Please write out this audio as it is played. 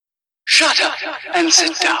Shut up and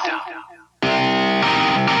sit down.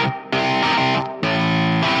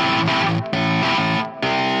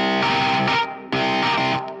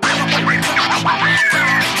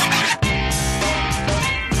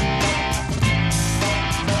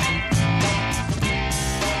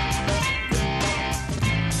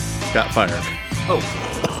 Got fired. Oh.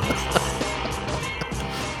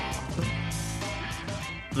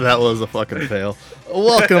 That was a fucking fail.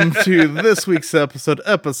 Welcome to this week's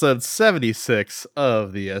episode 76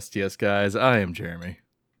 of the STS guys. I am Jeremy.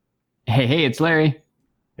 Hey, it's Larry.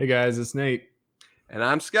 Hey guys, it's Nate. And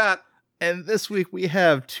I'm Scott. And this week we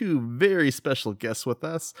have two very special guests with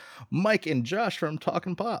us, Mike and Josh from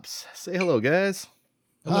Talkin' Pops. Say hello, guys.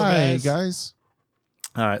 Hello, Hi, guys.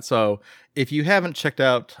 All right, so if you haven't checked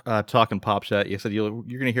out Talkin' Pops yet, you said you're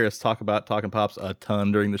going to hear us talk about Talkin' Pops a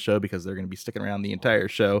ton during the show because they're going to be sticking around the entire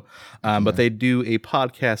show. But they do a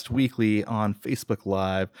podcast weekly on Facebook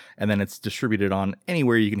Live, and then it's distributed on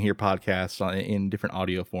anywhere you can hear podcasts in different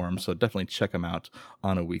audio forms. So definitely check them out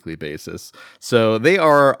on a weekly basis. So they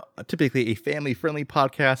are typically a family-friendly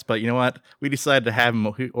podcast, but you know what? We decided to have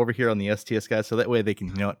them over here on the STS guys, so that way they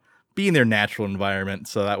can, be in their natural environment.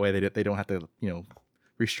 So that way they don't have to,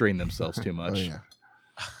 restrain themselves too much. Oh, yeah.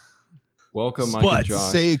 Welcome, Mike and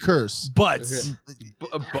Josh. Say a curse. Butts.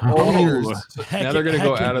 Now they're going to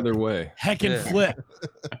go out of their way. Heck and flip.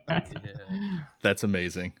 That's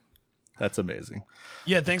amazing. That's amazing.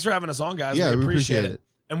 Yeah, thanks for having us on, guys. Yeah, we appreciate it.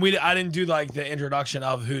 And I didn't do like the introduction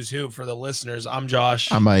of who's who for the listeners. I'm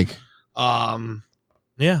Josh. I'm Mike.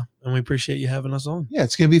 Yeah, and we appreciate you having us on. Yeah,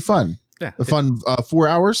 it's gonna be fun. Yeah, a fun 4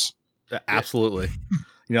 hours. Absolutely.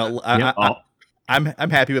 I'm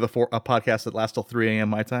happy with a podcast that lasts till 3 a.m.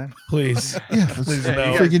 my time. Please, yeah, please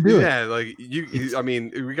no. Freaking do it. Yeah, like I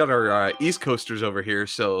mean, we got our East Coasters over here,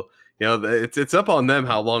 so it's up on them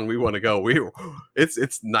how long we want to go.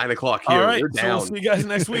 It's 9 o'clock here. All right, we're down. so we'll see you guys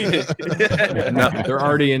next week. No, they're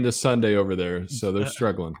already into Sunday over there, so they're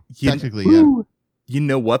struggling. Technically, yeah. You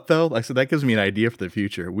know what though? Like, so that gives me an idea for the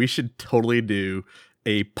future. We should totally do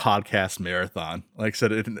a podcast marathon. Like I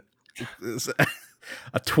said,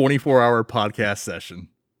 a 24-hour podcast session.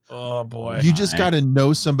 Oh boy. You just got to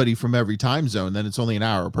know somebody from every time zone, then it's only an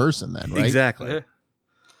hour a person then, right? Exactly.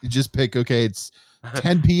 You just pick, okay, it's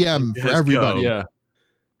 10 p.m. for everybody. Yeah.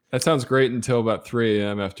 That sounds great until about 3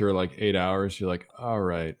 a.m. After like 8 hours. You're like, all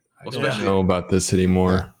right, I don't know about this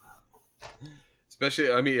anymore.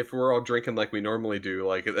 Especially, I mean, if we're all drinking like we normally do,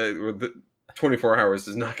 like 24 hours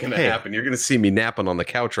is not going to happen. You're going to see me napping on the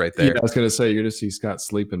couch right there. Yeah, I was going to say, you're going to see Scott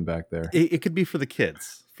sleeping back there. It could be for the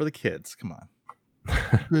kids. For the kids. Come on.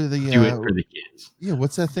 For the, do it for the kids. Yeah,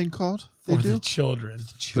 what's that thing called? For the children.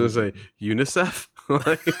 So it's like UNICEF?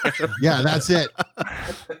 Yeah, that's it.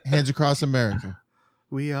 Hands across America.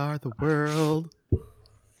 We are the world.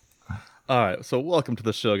 All right, so welcome to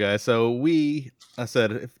the show, guys. So I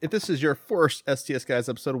said, if this is your first STS Guys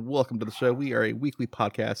episode, welcome to the show. We are a weekly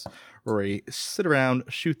podcast where we sit around,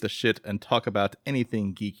 shoot the shit, and talk about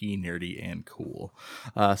anything geeky, nerdy, and cool.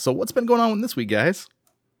 So what's been going on this week, guys?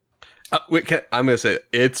 I'm going to say,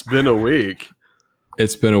 it's been a week.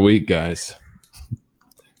 It's been a week, guys.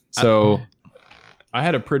 So I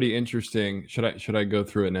had a pretty interesting, should I go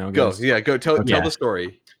through it now, guys? Go tell the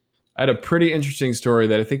story. I had a pretty interesting story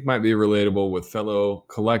that I think might be relatable with fellow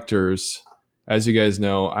collectors. As you guys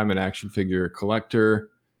know, I'm an action figure collector.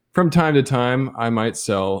 From time to time, I might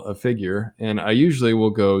sell a figure, and I usually will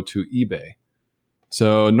go to eBay.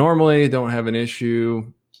 So normally, don't have an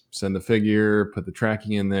issue. Send the figure, put the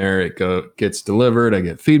tracking in there. It gets delivered. I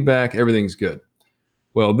get feedback. Everything's good.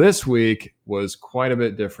 Well, this week was quite a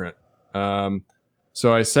bit different.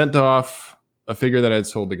 So I sent off a figure that I'd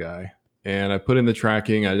sold the guy. And I put in the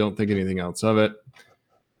tracking. I don't think anything else of it.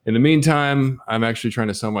 In the meantime, I'm actually trying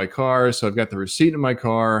to sell my car. So I've got the receipt in my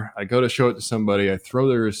car. I go to show it to somebody. I throw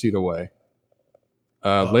the receipt away.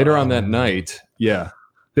 Later on that night,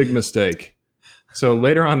 big mistake. So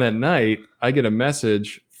later on that night, I get a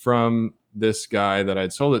message from this guy that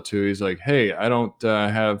I'd sold it to. He's like, hey, I don't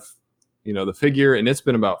have, the figure. And it's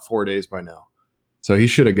been about 4 days by now. So he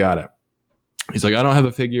should have got it. He's like, I don't have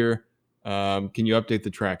the figure. Can you update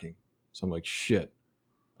the tracking? So I'm like, shit.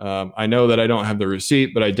 I know that I don't have the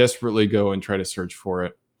receipt, but I desperately go and try to search for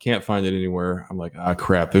it. Can't find it anywhere. I'm like,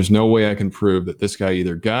 crap. There's no way I can prove that this guy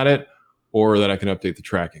either got it or that I can update the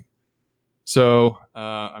tracking. So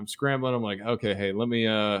I'm scrambling. I'm like, okay, hey, let me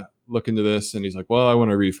look into this. And he's like, well, I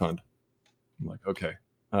want a refund. I'm like, okay.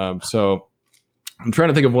 So I'm trying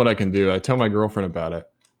to think of what I can do. I tell my girlfriend about it.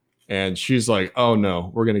 And she's like, oh,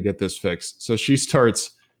 no, we're going to get this fixed. So she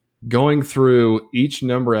starts going through each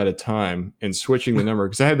number at a time and switching the number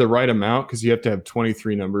because I had the right amount because you have to have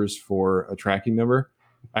 23 numbers for a tracking number.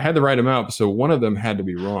 I had the right amount, so one of them had to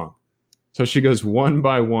be wrong. So she goes one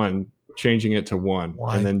by one, changing it to 1,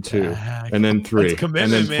 and then 2, and then 3, and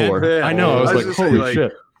then 4. Man. I know. I was like, holy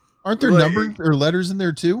shit. Aren't there numbers or letters in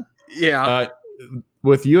there too? Yeah.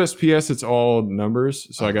 With USPS, it's all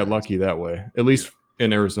numbers, so I got lucky that way, at least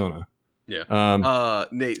in Arizona. Yeah.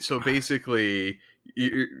 Nate, so basically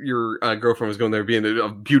your girlfriend was going there being a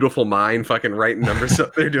beautiful mind, fucking writing numbers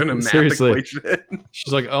up there, doing a math equation.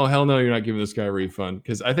 She's like, oh, hell no, you're not giving this guy a refund.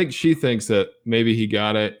 Because I think she thinks that maybe he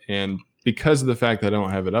got it, and because of the fact that I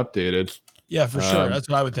don't have it updated. Yeah, for sure. That's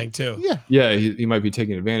what I would think too. Yeah, he might be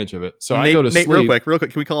taking advantage of it. So Nate, I go to Nate, sleep. real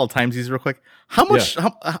quick. Can we call all timesies real quick? How much,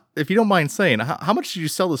 if you don't mind saying, how much did you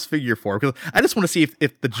sell this figure for? Because I just want to see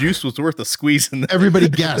if the juice was worth a squeeze in there. Everybody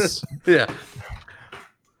guess. Yeah.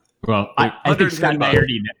 Well, I think Scott and I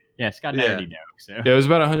already know. Yeah, Scott and I already know. So. Yeah, it was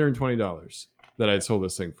about $120 that I sold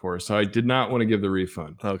this thing for. So I did not want to give the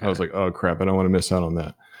refund. Okay. I was like, oh, crap, I don't want to miss out on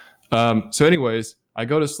that. So anyways, I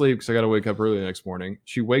go to sleep because I got to wake up early the next morning.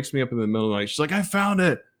 She wakes me up in the middle of the night. She's like, I found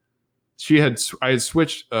it. I had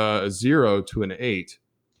switched a 0 to an 8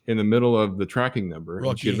 in the middle of the tracking number.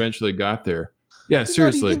 And she eventually got there. Yeah, You're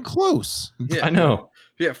seriously. not even close. Yeah. I know.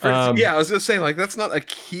 Yeah, I was gonna say, like, that's not a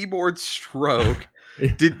keyboard stroke.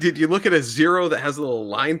 Did you look at a 0 that has a little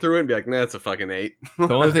line through it and be like, nah, it's a fucking 8? The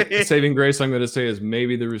only thing, saving grace I'm going to say is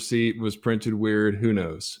maybe the receipt was printed weird. Who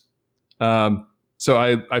knows? So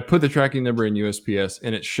I put the tracking number in USPS,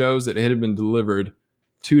 and it shows that it had been delivered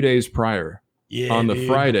 2 days prior on the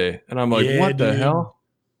Friday. And I'm like, what the hell?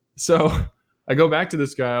 So I go back to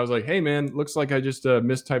this guy. I was like, hey, man, looks like I just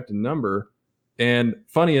mistyped a number. And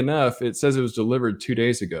funny enough, it says it was delivered 2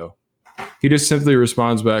 days ago. He just simply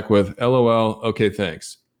responds back with, LOL, okay,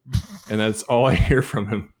 thanks. And that's all I hear from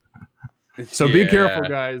him. So be careful,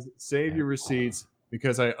 guys. Save your receipts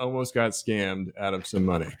because I almost got scammed out of some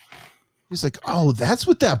money. He's like, oh, that's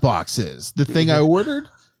what that box is. The thing I ordered?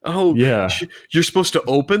 Oh, yeah. You're supposed to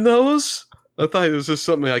open those? I thought it was just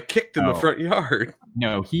something I kicked in the front yard.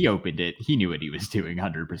 No, he opened it. He knew what he was doing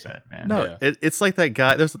 100%, man. No, it's like that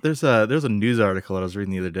guy. There's a news article that I was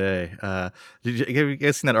reading the other day. Have you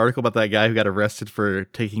guys seen that article about that guy who got arrested for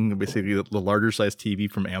taking basically the larger size TV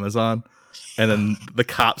from Amazon? And then the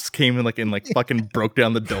cops came and fucking broke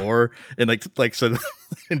down the door and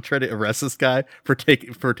and tried to arrest this guy for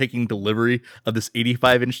taking delivery of this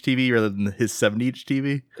 85-inch TV rather than his 70-inch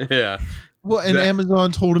TV. Yeah. Well, and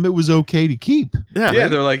Amazon told him it was okay to keep. Yeah,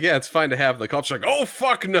 they're like, yeah, it's fine to have. The cops are like, oh,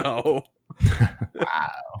 fuck no.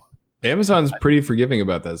 Wow. Amazon's pretty forgiving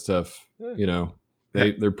about that stuff. You know,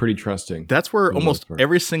 they're pretty trusting. That's where almost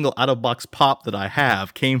every single out-of-box pop that I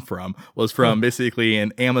have came from, was from basically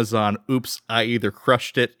an Amazon, oops, I either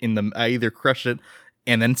crushed it and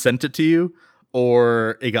then sent it to you,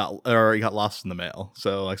 or it got lost in the mail.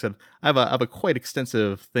 So like I said, I have a quite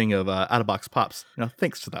extensive thing of out-of-box pops,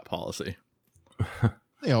 thanks to that policy.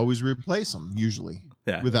 They always replace them, usually.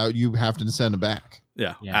 Yeah. Without you having to send them back.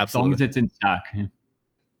 Yeah, absolutely. absolutely. As long as it's in stock.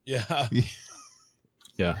 Yeah.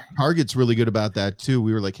 Yeah. Target's really good about that too.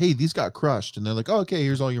 We were like, hey, these got crushed. And they're like, oh, okay,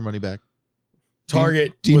 here's all your money back.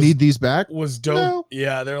 Target. Do you need these back? Was dope. No.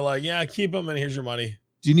 Yeah, they're like, yeah, keep them and here's your money.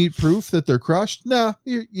 Do you need proof that they're crushed? No.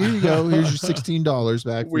 Here you go. Here's your $16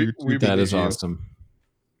 back for your That is awesome.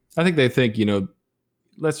 I think they think,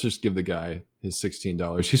 let's just give the guy his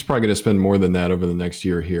 $16. He's probably going to spend more than that over the next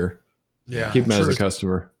year here. Yeah. Keep him as a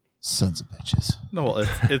customer. Sons of bitches. No,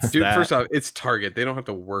 it's Dude, that. first off, it's Target. They don't have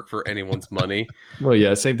to work for anyone's money. Well,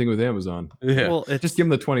 yeah, same thing with Amazon. Yeah. Well, Just give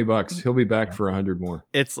him the $20. He'll be back for 100 more.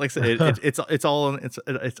 It's like I said, it's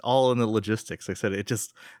all in the logistics. Like I said, it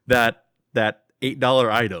just that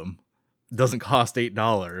 $8 item doesn't cost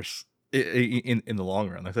 $8 in the long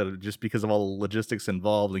run. Like I said, just because of all the logistics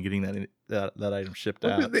involved in getting that item shipped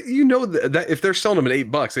out. That if they're selling them at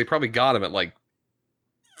 $8, they probably got them at like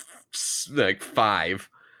 $5.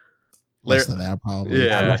 Less than that, probably.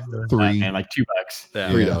 Yeah. $3. And like $2.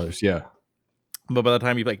 Yeah. $3, yeah. But by the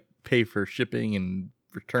time you pay for shipping and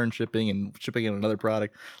return shipping and shipping in another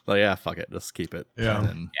product, like, yeah, fuck it, just keep it. Yeah.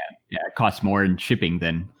 Yeah, it costs more in shipping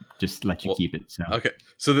than just let you keep it. So Okay,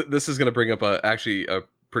 so this is going to bring up actually a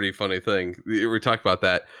pretty funny thing. We talked about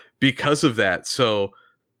that because of that. So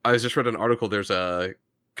I just read an article. There's a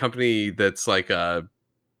company that's like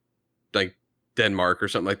Denmark or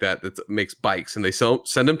something like that makes bikes, and they send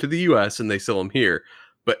them to the US and they sell them here.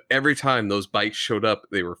 But every time those bikes showed up,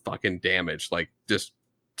 they were fucking damaged, like just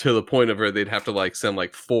to the point of where they'd have to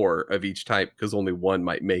send 4 of each type because only one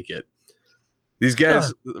might make it. These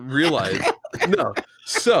guys realized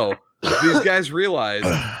these guys realized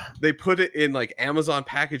they put it in like Amazon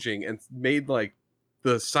packaging and made like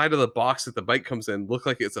the side of the box that the bike comes in look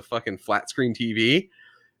like it's a fucking flat screen TV.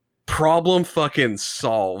 Problem fucking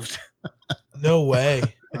solved. No way.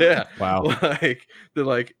 Yeah. Wow. Like they're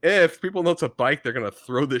like, if people know it's a bike, they're gonna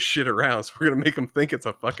throw this shit around. So we're gonna make them think it's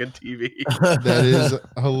a fucking TV. That is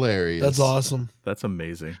hilarious. That's awesome. That's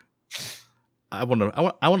amazing. I want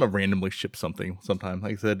to randomly ship something sometime.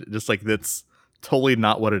 Like I said, just like that's totally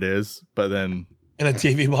not what it is, but then In a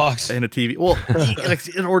TV box. in a TV. Well, like,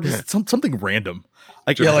 or just something random.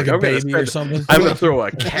 Like Yeah, like a I'm gonna baby or send- something. I'm gonna throw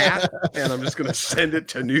a cat and I'm just gonna send it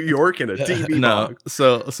to New York in a TV no. box.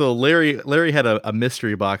 So Larry had a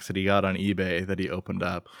mystery box that he got on eBay that he opened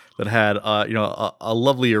up that had a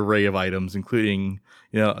lovely array of items, including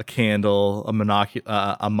a candle, a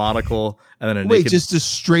monocle, and then a Wait, naked. just a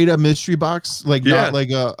straight up mystery box, like Yeah. not like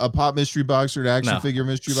a pop mystery box or an action No. figure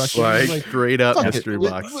mystery box. Like- Like, straight up fuck it. mystery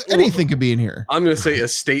box. Anything could be in here. I'm gonna say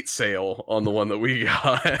estate sale on the one that we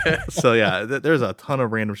got. So yeah, there's a ton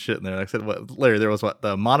of random shit in there. Like I said, Larry, there was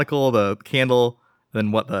the monocle, the candle,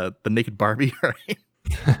 then the naked Barbie, right?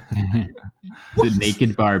 The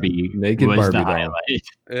naked Barbie Naked was Barbie the doll. highlight.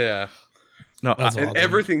 Yeah. No, That's And awesome.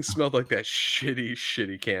 everything smelled like that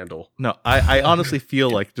shitty candle. No, I honestly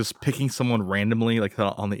feel like just picking someone randomly, like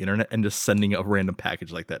on the internet, and just sending a random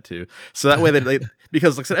package like that too. So that way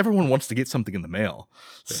because like I said, everyone wants to get something in the mail.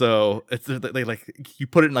 So it's they like you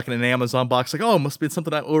put it in like in an Amazon box, like, oh, it must be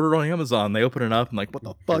something I ordered on Amazon. They open it up and like, what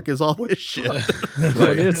the fuck is all this shit?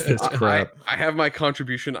 What is this crap? I have my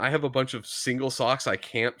contribution. I have a bunch of single socks I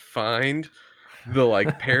can't find the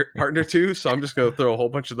like partner to, so I'm just gonna throw a whole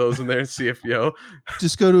bunch of those in there and see if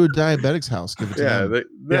Just go to a diabetic's house. Give it to them.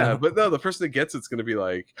 yeah. But no, the person that gets it's gonna be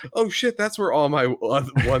like, oh shit, that's where all my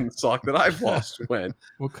one sock that I've lost went.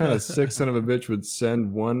 What kind of sick son of a bitch would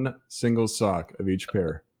send one single sock of each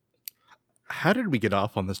pair? How did we get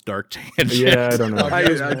off on this dark tangent? Yeah, I don't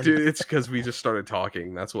know. Dude, it's because we just started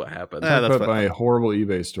talking. That's what happened. Yeah, Talk that's about fine. my horrible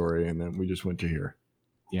eBay story, and then we just went to here.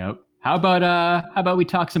 Yep. How about we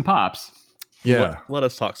talk some pops? Yeah. Let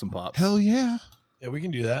us talk some pops. Hell yeah, Yeah, we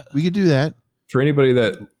can do that. we could do that. For anybody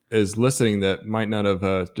that is listening that might not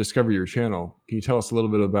have discovered your channel, can you tell us a little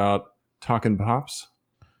bit about Talkin' Pops?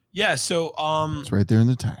 Yeah, so It's right there in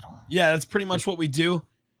the title. yeah, that's pretty much what we do.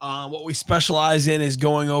 What we specialize in is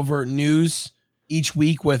going over news each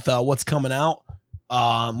week with what's coming out,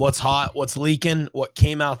 what's hot, what's leaking, what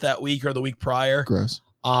came out that week or the week prior, Gross.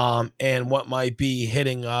 and what might be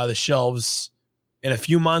hitting the shelves in a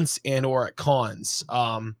few months and or at cons.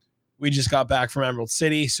 We just got back from Emerald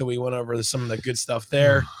City, so we went over some of the good stuff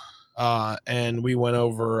there, and we went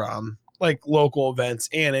over like local events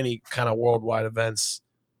and any kind of worldwide events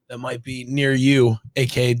that might be near you,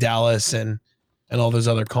 aka Dallas and all those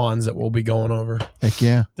other cons that we'll be going over. Heck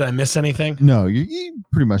yeah. Did I miss anything? No, you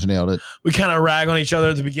pretty much nailed it. We kind of rag on each other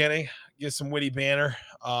at the beginning, get some witty banter.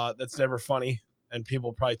 That's never funny, and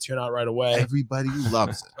people probably tune out right away. Everybody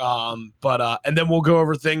loves it. But and then we'll go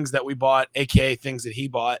over things that we bought, aka things that he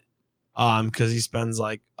bought, because he spends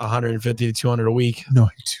like 150 to 200 a week. No,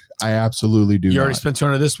 I absolutely do. You already not. spent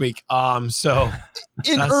 200 this week. So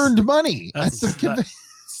It that's- earned money. that's That's the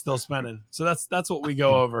still spending. So that's what we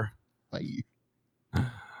go over.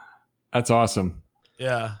 That's awesome.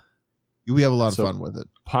 Yeah. We have a lot of So- fun with it.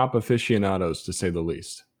 Pop aficionados, to say the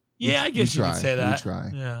least. Yeah, I guess you try. could say We that.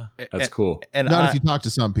 try. Yeah. That's cool. And Not I, if you talk to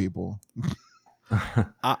some people.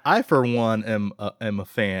 I for one am a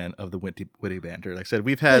fan of the witty banter. Like I said,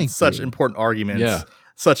 we've had Thank such you. important arguments, Yeah.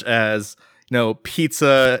 such as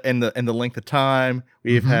pizza and the length of time.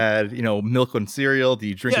 We've Mhm. had milk and cereal. Do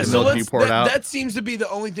you drink Yeah, the so milk and you pour it out? that seems to be the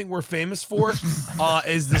only thing we're famous for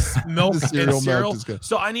is this milk The and milk cereal. is good.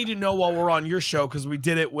 So I need to know while we're on your show, because we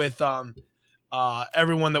did it with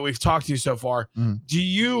everyone that we've talked to so far. Mhm. Do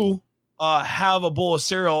you have a bowl of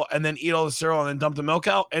cereal and then eat all the cereal and then dump the milk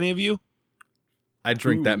out? Any of you? I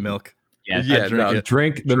drink that Ooh. milk. Yes. Yeah, drink no, it.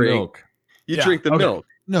 Drink the Drink. milk. you Yeah, drink the okay. milk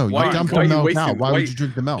No, Why- you dump why are the you milk wasting- out. Why why- would you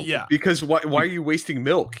drink the milk? Yeah. because why are you wasting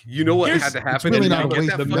milk? You know what Here's- had to happen really and not you get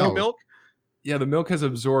waste that the fucking milk. milk. Yeah, the milk has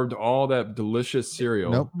absorbed all that delicious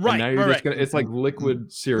cereal. Nope. And Right, now you're right, just gonna, it's like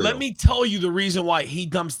liquid cereal. Let me tell you the reason why he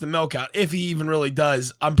dumps the milk out, if he even really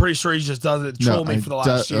does. I'm pretty sure he just does it to troll me for the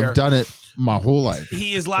last year. I've done it my whole life.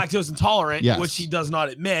 He is lactose intolerant, Yes. which he does not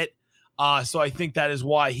admit. So I think that is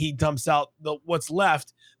why he dumps out what's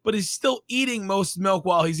left, but he's still eating most milk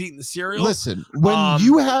while he's eating the cereal. Listen, when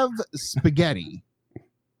you have spaghetti,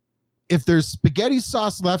 if there's spaghetti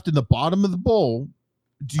sauce left in the bottom of the bowl,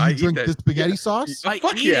 do I you eat drink that. the spaghetti sauce? I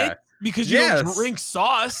Fuck eat yeah. it because you don't Yes. drink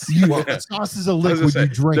sauce. Sauce is a I was gonna liquid. say, You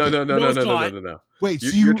drink no, it. no, no, no, No, it's no, no, not. no, no. Wait,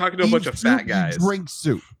 You're- so you're you talking to a eat bunch of fat soup, guys. You drink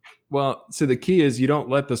soup. Well, so the key is you don't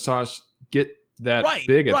let the sauce get that Right,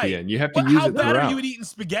 big at right. the end. You have to But use how it bad throughout. are you at eating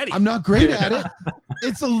spaghetti? I'm not great at it.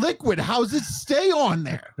 It's a liquid. How does it stay on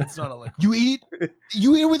there? It's not a liquid. You eat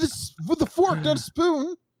it with a fork, not a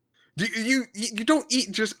spoon. You don't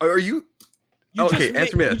eat just. Are you? You Okay, just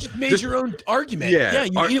answer me you that. just made Just- your own argument. Yeah.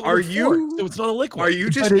 You eat it with Are a fork, you- so it's not a liquid. Are you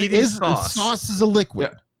just But it eating is sauce? sauce is a liquid.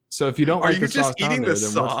 Yeah. So if you don't Are like you the just sauce down eating there, the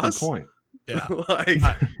then what's sauce? the point? Yeah. Like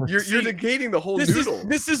you're See, negating the whole This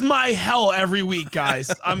noodle. is my hell every week, guys.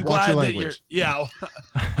 I'm Watch your glad that you're language. yeah.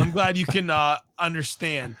 I'm glad you can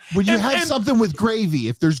understand. When you And- have and- something with gravy,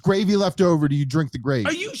 if there's gravy left over, do you drink the gravy?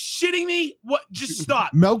 Are you shitting me? What? Just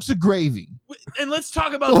stop. Milk's a gravy. And let's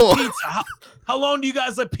talk about the pizza. How long do you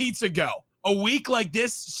guys let pizza go? A week like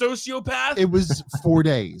this, sociopath? It was 4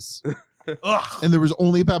 days, Ugh. and there was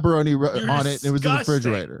only pepperoni You're on it, and it was in the disgusting.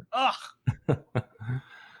 refrigerator. Ugh.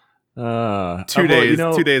 2 well, days. you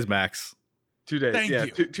know, 2 days max. 2 days. Thank yeah,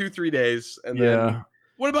 you. 3 days, and yeah. then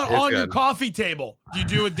What about It's on your good. coffee table? Do you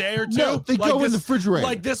do a day or two? No, they like go in the this, refrigerator.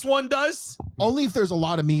 like this one does? Only if there's a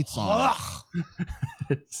lot of meats on it.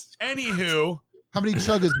 Ugh. Anywho, How many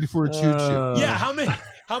chuggas before a choo-choo? yeah, how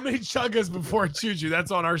many chuggas before choo-choo?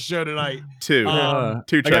 That's on our show tonight. 2. Um,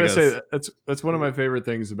 2 I gotta chuggas. say that's one of my favorite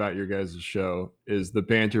things about your guys' show is the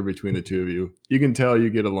banter between the two of you. You can tell you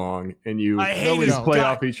get along, and you I hate always this play guy.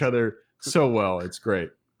 off each other so well. It's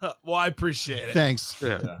great. Well, I appreciate it. Thanks.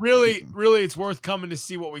 yeah. Really, it's worth coming to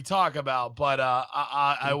see what we talk about. But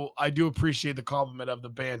I do appreciate the compliment of the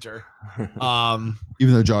banter. Even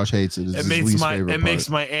though Josh hates it, it's It his makes least my favorite part. makes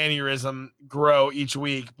my aneurysm grow each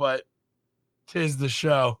week, but 'tis the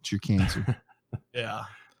show. It's your cancer. Yeah,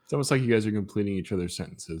 It's almost like you guys are completing each other's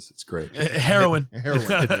sentences. It's great. heroin. Heroin.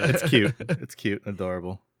 It's cute. It's cute and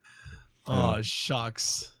adorable. Oh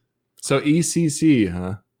shucks. So ECC,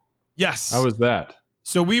 huh? Yes. How was that?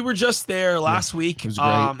 So we were just there last week. it was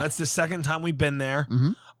great. That's the second time we've been there.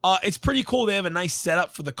 Mhm. It's pretty cool. They have a nice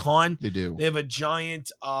setup for the con. They do. They have a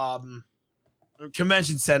giant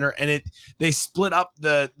convention center, and they split up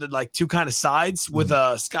the like two kind of sides with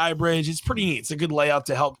a sky bridge. It's pretty neat. It's a good layout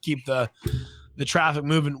to help keep the traffic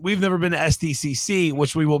moving. We've never been to SDCC,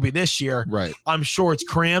 which we will be this year. Right. I'm sure it's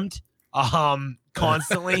crammed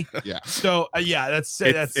constantly. Yeah. So yeah, that's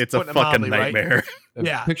It's a putting it fucking mildly, right? nightmare.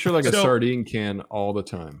 Yeah. Picture like a So- sardine can all the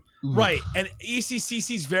time. Right, and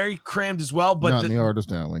ECCC is very crammed as well, but Not in the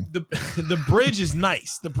artist alley. the bridge is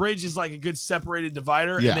nice. The bridge is like a good separated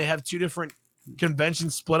divider, Yeah. and they have two different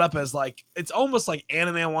conventions split up as like it's almost like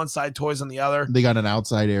anime on one side, toys on the other, They got an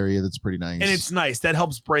outside area that's pretty nice. and it's nice. That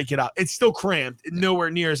helps break it up. It's still crammed,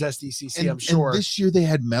 nowhere near as SDCC, I'm sure. And this year they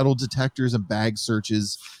had metal detectors and bag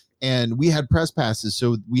searches, and we had press passes,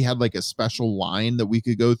 so we had like a special line that we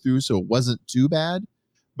could go through, so it wasn't too bad.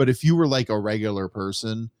 But if you were like a regular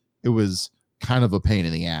person, it was kind of a pain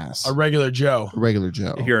in the ass. A regular Joe. A regular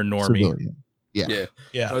Joe. If you're a normie. Civilian. Yeah. Yeah.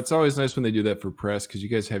 Yeah. Oh, it's always nice when they do that for press because you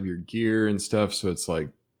guys have your gear and stuff. So it's like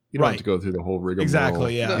you don't have Right. to go through the whole rigmarole.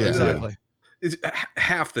 Exactly. Yeah. Yeah. Exactly. It's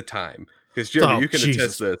half the time because Jeremy, Oh, you can Jesus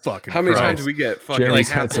attest this. fucking How many Christ. times do we get fucking Jeremy's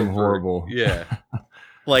like had some half horrible. Yeah.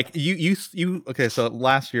 Like you okay, so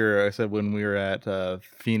last year I said when we were at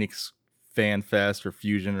Phoenix Fan Fest or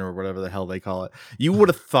Fusion or whatever the hell they call it, you would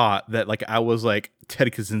have thought that like I was like Ted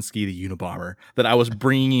Kaczynski the Unabomber, that I was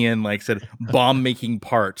bringing in like said bomb making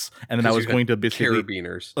parts, and then I 'Cause was you going had to basically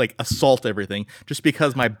Carabiners. like assault everything just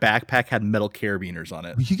because my backpack had metal carabiners on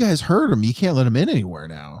it. You guys heard him. You can't let him in anywhere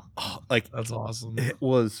now. Oh, like That's awesome. it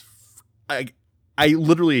was I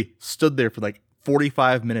literally stood there for like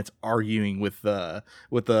 45 minutes arguing with the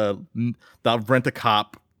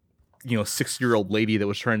rent-a-cop 6-year-old lady that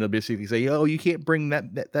was trying to basically say, oh, you can't bring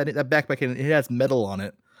that backpack in, it has metal on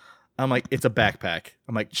it. I'm like, it's a backpack.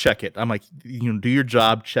 I'm like, check it. I'm like, do your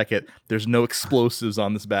job, check it. There's no explosives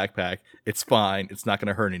on this backpack. It's fine. It's not going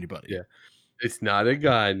to hurt anybody. Yeah. It's not a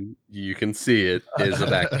gun. You can see it is a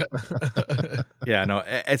backpack. Yeah, no.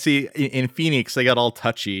 And see, in Phoenix, they got all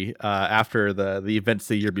touchy after the events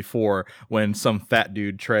the year before when some fat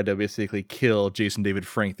dude tried to basically kill Jason David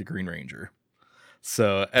Frank, the Green Ranger.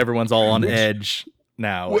 So everyone's all on edge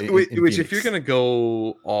now. Which in if you're gonna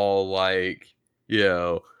go all like,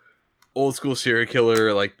 old school serial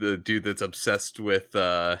killer, like the dude that's obsessed with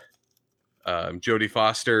Jodie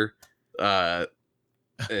Foster,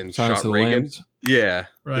 and Silence shot of the Reagan. Lambs. Yeah,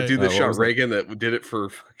 the Right. dude that What shot was it? Reagan that did it for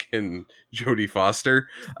fucking Jodie Foster.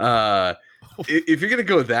 If you're gonna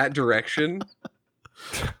go that direction,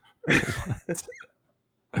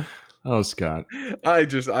 Oh, Scott. I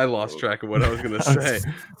lost track of what I was gonna say.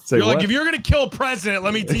 Say You're what? like, if you're gonna kill a president,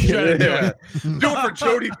 let me teach you how to do Yeah. it. Do it for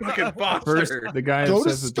Jodie fucking Foster. First, the guy Go to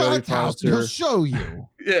obsessed with Jodie Scott's house. He'll Foster. show you.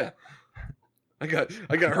 Yeah. I got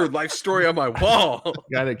her life story on my wall.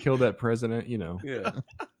 Guy that killed that president, you know. Yeah.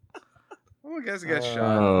 Oh, I guess he got shot.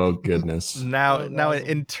 Oh goodness. Now, awesome.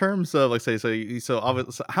 in terms of like, say, so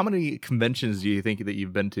obviously, so how many conventions do you think that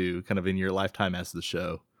you've been to, kind of in your lifetime as the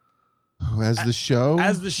show? As the show,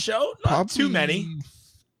 As the show, not too many.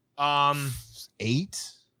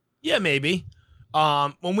 8. Yeah, maybe.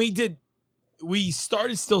 When we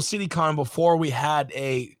started Still CityCon before we had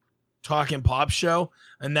a Talking Pop show,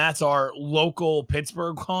 and that's our local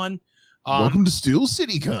Pittsburgh con. Welcome to Steel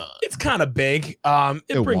City Con. It's kind of big.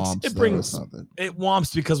 It brings it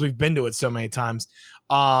womps because we've been to it so many times.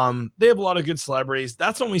 They have a lot of good celebrities.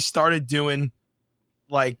 That's when we started doing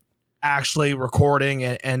like actually recording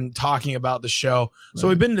and talking about the show. So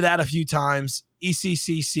we've been to that a few times.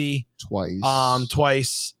 ECCC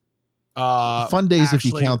twice. Fun Days, if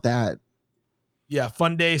you count that. Yeah,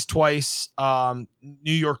 Fun Days twice.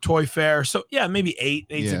 New York Toy Fair. So yeah, maybe 8.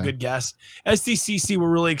 8's a good guess. SDCC we're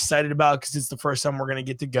really excited about because it's the first time we're gonna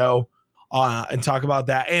get to go and talk about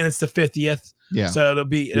that, and it's the 50th. Yeah, so it'll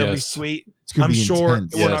be sweet. I'm sure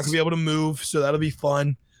we're not gonna be able to move, so that'll be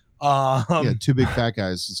fun. Yeah, 2 big fat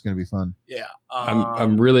guys. It's gonna be fun. Yeah,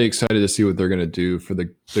 I'm really excited to see what they're gonna do for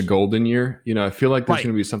the golden year. You know, I feel like there's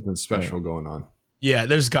gonna be something special going on. Yeah,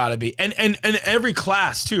 there's got to be, and every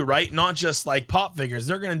class too, right? Not just like pop figures.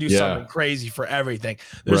 They're gonna do something crazy for everything.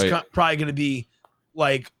 There's probably gonna be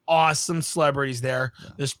like awesome celebrities there.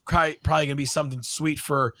 There's probably gonna be something sweet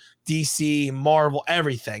for DC, Marvel,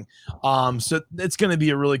 everything. So it's gonna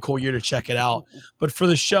be a really cool year to check it out. But for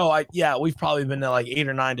the show, we've probably been to like 8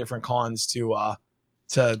 or 9 different cons to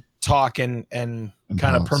talk and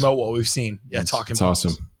kind of promote what we've seen. Yeah, talking. It's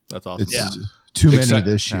awesome. That's awesome. It's too many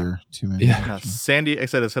this year. Too many. Yeah. San Diego. I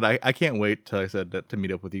said I can't wait till to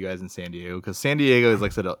meet up with you guys in San Diego, because San Diego is,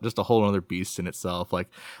 like I said, just a whole other beast in itself. Like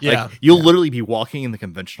you'll literally be walking in the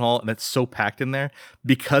convention hall and it's so packed in there.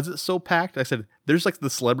 Because it's so packed, I said there's like the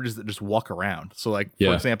celebrities that just walk around. So like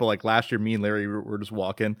for example, like last year, me and Larry were just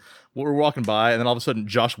walking. We're walking by, and then all of a sudden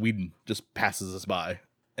Josh Whedon just passes us by.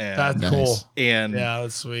 And that's cool. And yeah,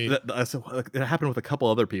 that's sweet. It happened with a couple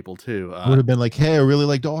other people too. Would have been like, hey, I really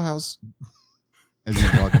like Dollhouse. As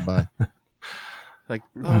he's walking by, like,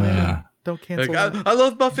 oh man, don't cancel. Like, I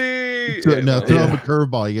love Buffy. Throw him a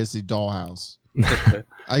curveball. You guess the Dollhouse.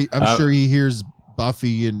 I'm sure he hears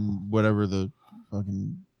Buffy and whatever the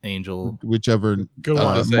fucking Angel, whichever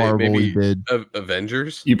Marvel he did.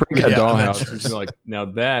 Avengers. You bring that Dollhouse. It's like, now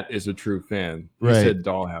that is a true fan. You said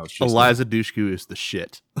Dollhouse. Eliza Dushku is the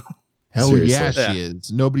shit. Hell seriously. She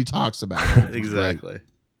is. Nobody talks about it. Exactly.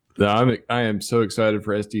 No, I am so excited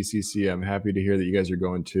for SDCC. I'm happy to hear that you guys are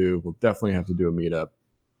going too. We'll definitely have to do a meetup.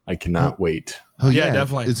 I cannot wait. Oh yeah,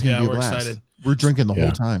 definitely. It's gonna be we're excited. We're drinking the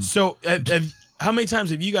whole time. So, how many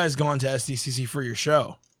times have you guys gone to SDCC for your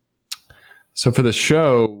show? So for the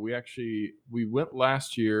show, we went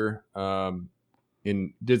last year and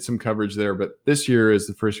did some coverage there, but this year is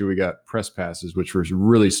the first year we got press passes, which we're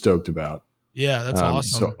really stoked about. Yeah, that's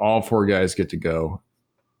awesome. So all 4 guys get to go.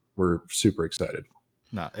 We're super excited.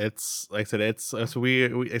 No, it's like I said,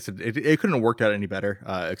 it couldn't have worked out any better,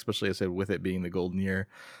 especially I said with it being the golden year.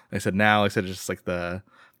 Like I said, now, like I said, it's just like the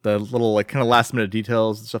little like kind of last minute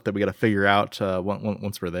details and stuff that we got to figure out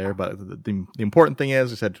once we're there. But the important thing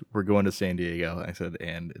is, I said we're going to San Diego. I said,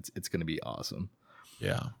 and it's going to be awesome.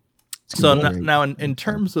 Yeah. So now in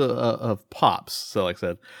terms of pops, so like I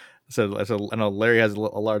said. So I know Larry has a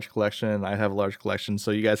large collection. I have a large collection.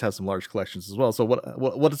 So you guys have some large collections as well. So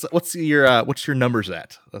what's your numbers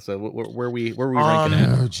at? So where are we ranking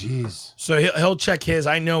at? Oh geez. So he'll check his.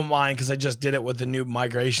 I know mine because I just did it with the new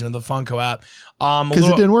migration of the Funko app. Because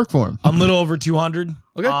it didn't work for him. I'm a little over 200.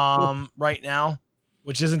 Okay. Cool. Right now,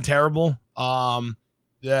 which isn't terrible.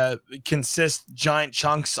 It consists giant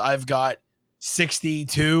chunks. I've got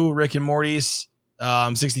 62 Rick and Morty's,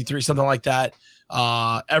 63, something like that.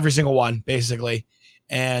 Every single one basically,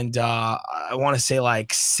 and I want to say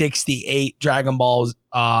like 68 Dragon Ball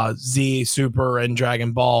Z Super and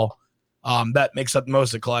Dragon Ball. That makes up most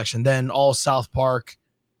of the collection. Then all South Park,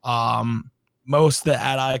 most of the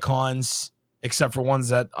ad icons except for ones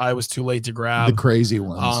that I was too late to grab, the crazy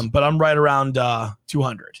ones. But I'm right around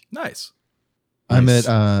 200. Nice. I'm at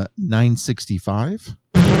 965.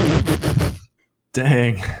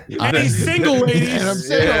 Dang. And he's single, ladies. And I'm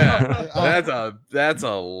single. Yeah. That's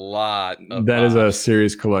a lot. That is a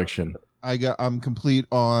serious collection. I'm complete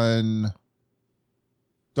on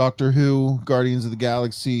Doctor Who, Guardians of the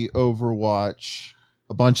Galaxy, Overwatch,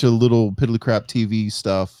 a bunch of little piddly crap TV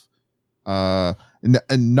stuff. And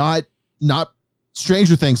not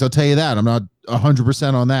Stranger Things, I'll tell you that. I'm not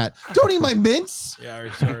 100% on that. Don't eat my mints.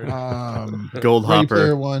 Yeah, sorry. Gold Ready Hopper.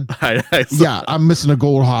 Player One. I Yeah, I'm missing a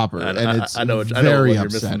gold hopper, and it's I know what very you're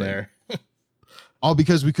missing upsetting. there. All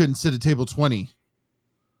because we couldn't sit at table 20.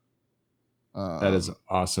 That is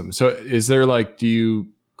awesome. So is there like, do you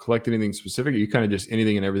collect anything specific? Or you kind of just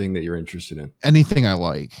anything and everything that you're interested in? Anything I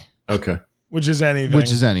like. Okay. Which is anything.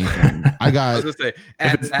 I I got was gonna say,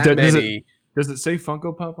 at that does many. Does it say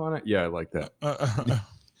Funko Pop on it? Yeah, I like that.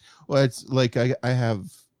 well, it's like I have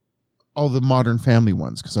all the Modern Family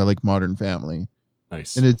ones because I like Modern Family.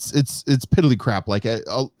 Nice. And it's piddly crap. Like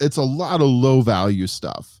it's a lot of low value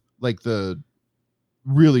stuff. Like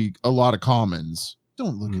really a lot of commons.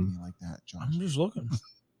 Don't look at me like that, Josh. I'm just looking.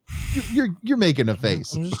 You're making a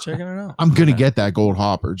face. I'm just checking it out. I'm gonna get that gold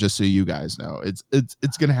hopper, just so you guys know.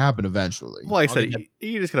 It's gonna happen eventually. Well, like I said,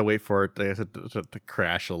 you just gotta wait for it. Like I said, to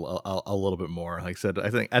crash a little bit more. Like I said,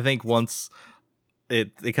 I think once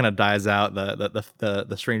it kind of dies out,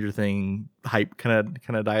 the Stranger Thing hype kind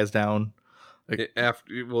of dies down. Like,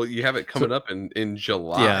 You have it coming up in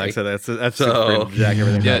July. Yeah, like I said, that's So- jack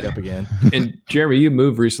everything back Yeah. up again. And Jeremy, you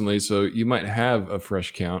moved recently, so you might have a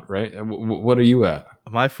fresh count, right? What are you at?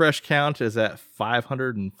 My fresh count is at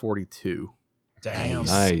 542. Damn.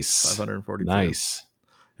 Nice. 542. Nice.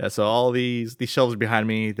 Yeah, so all these shelves behind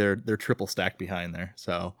me, they're triple stacked behind there.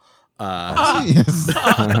 So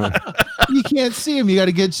You can't see them. You got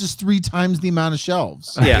to get just 3 times the amount of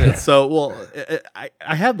shelves. yeah. So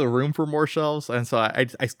I had the room for more shelves, and so I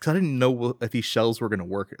didn't know if these shelves were going to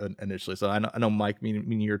work initially. So I know Mike, me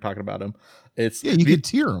and you were talking about them. It's Yeah, you could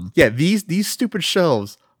tier them. yeah, these stupid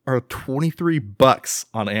shelves are $23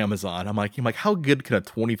 on Amazon. I'm like, how good can a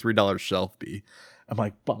 $23 shelf be? I'm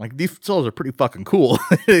like, but these shelves are pretty fucking cool.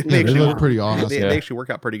 They look pretty awesome. They actually work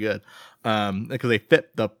out pretty good, because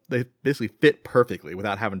they basically fit perfectly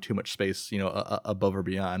without having too much space, above or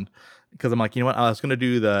beyond. Because I'm like, you know what, I was gonna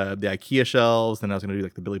do the IKEA shelves, then I was gonna do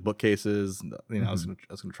like the Billy bookcases. I was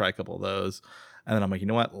gonna try a couple of those, and then I'm like, you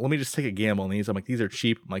know what, let me just take a gamble on these. I'm like, these are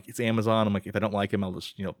cheap. I'm like, it's Amazon. I'm like, if I don't like them, I'll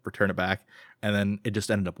just return it back. And then it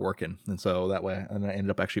just ended up working, and so that way, and I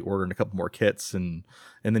ended up actually ordering a couple more kits, and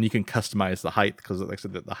then you can customize the height, because like I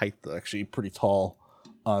said, the height is actually pretty tall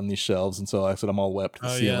on these shelves, and so like I said, I'm all the way up to the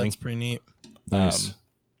ceiling. Yeah, it's pretty neat. Nice.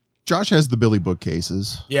 Josh has the Billy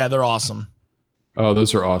bookcases. Yeah, they're awesome. Oh,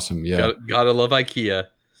 those are awesome. Yeah. Gotta love IKEA.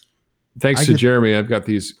 Thanks to Jeremy, I've got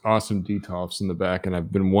these awesome Detolfs in the back, and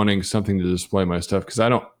I've been wanting something to display my stuff because I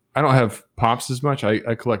don't have pops as much.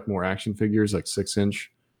 I collect more action figures, like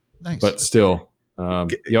 6-inch, Nice. but still,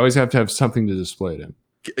 you always have to have something to display it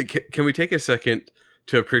in. Can we take a second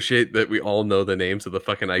to appreciate that we all know the names of the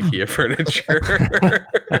fucking IKEA furniture?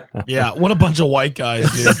 Yeah, what a bunch of white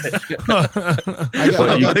guys, dude.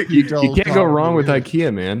 You can't go wrong with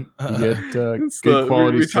IKEA, man. You get good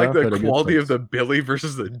quality we stuff. talked the at a good quality price. of the Billy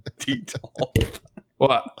versus the Detolf.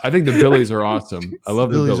 Well, I think the Billies are awesome. I love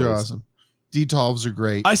the Billies Billies. are awesome. Detolfs are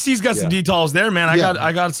great. I see he's got some Detolfs there, man.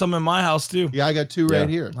 I got some in my house too. Yeah, I got 2 right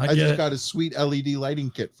here. I I get just it. got a sweet LED lighting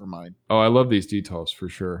kit for mine. Oh, I love these Detolfs for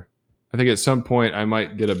sure. I think at some point I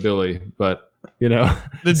might get a Billy, but The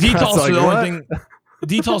Scott's Detolfs like, are the "What?" only thing.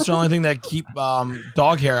 Detolfs are the only thing that keep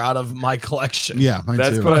dog hair out of my collection. Yeah, mine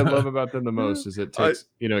that's too. what I love about them the most is it takes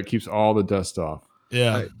it keeps all the dust off.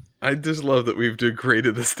 Yeah. I just love that we've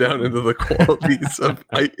degraded this down into the qualities of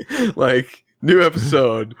like new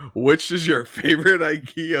episode. Which is your favorite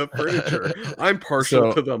IKEA furniture? I'm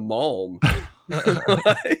partial to the Malm.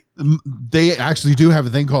 They actually do have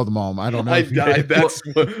a thing called the Malm. I don't know. if you-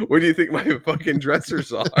 What do you think my fucking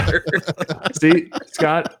dressers are? See,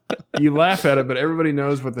 Scott, you laugh at it, but everybody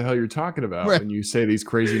knows what the hell you're talking about Right. when you say these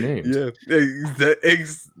crazy names. Yeah,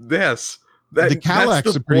 yes. The Kallax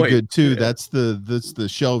that's the are pretty point. good too. Yeah. That's the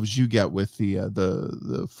shelves you get with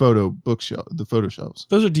the photo bookshelf, the photo shelves.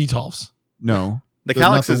 Those are Detolfs. No, The They're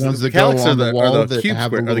not Kallax the is ones the that go Kallax on the wall are the that cubes. have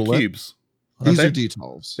the Are the little lip. cubes? these are Aren't they?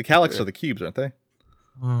 Detolfs. The Kallax are the cubes, aren't they?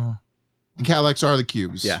 Oh. The Kallax are the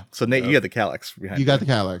cubes. Yeah. So Nate, you got the Kallax behind You got the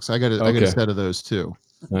Kallax. I got Okay. a set of those too.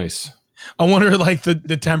 Nice. I wonder, like the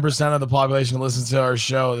 10% of the population that listens to our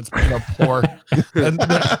show that's poor, and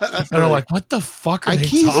they're like, "What the fuck are they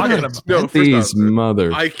IKEA's talking not about?" No, first These off,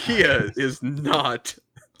 mother. IKEA is not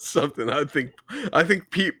something I think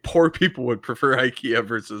poor people would prefer IKEA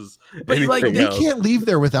versus But, anything like, They else. can't leave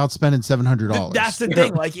there without spending $700. That's the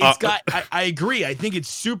thing. Like, it's got. I agree. I think it's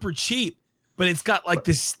super cheap, but it's got like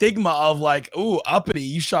this stigma of like, "Ooh, uppity.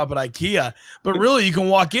 You shop at IKEA," but really, you can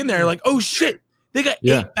walk in there like, "Oh shit, They got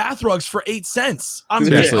 8 bath rugs for 8 cents. I'm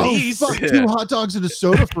Seriously. getting Fuck, 2 hot dogs and a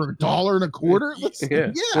soda for $1.25.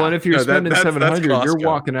 Yeah. Well, and if you're spending that's 700, you're Costco.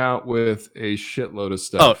 walking out with a shitload of Oh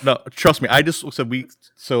stuff. no, trust me. I just said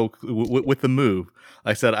with the move,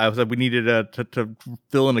 I said we needed to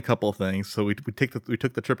fill in a couple of things. So we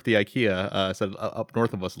took the trip to the IKEA. I said up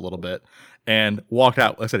north of us a little bit, and walked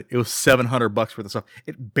out. I said it was $700 worth of stuff.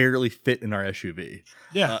 It barely fit in our SUV.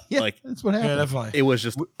 Yeah. Like That's what happened. Yeah, definitely. it was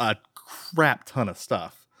just a crap ton of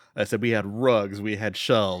stuff. I said we had rugs, we had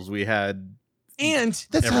shelves, we had. And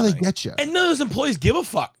That's how they everything. get you. none of those employees give a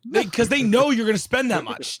fuck because they know you're going to spend that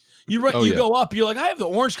much. You go up, you're like, I have the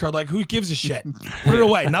orange card. Like, who gives a shit? Put it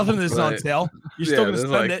away. Nothing is on Right. sale. You're still going to there's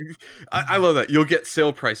spend like, it. I love that. You'll get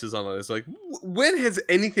sale prices on it. It's like, when has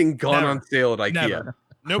anything gone Never. on sale at IKEA? Never.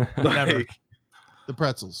 Nope. Never. Like, The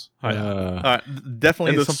pretzels.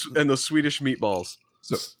 Definitely and the Swedish meatballs.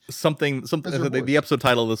 So- something. Those are The worse. episode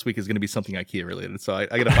title this week is going to be something IKEA related. So I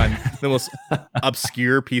got to find the most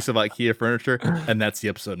obscure piece of IKEA furniture, and that's the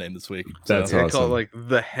episode name this week. So, That's I call it awesome. like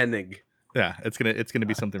the Hennig. yeah, it's gonna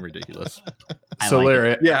be something ridiculous. So like it.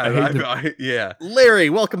 Larry, Yeah, I hate to- yeah. Larry,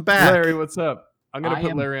 welcome back. Larry, what's up? I'm gonna I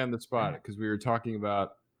put am- Larry on the spot because we were talking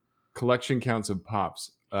about collection counts of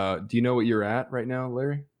pops. Do you know what you're at right now,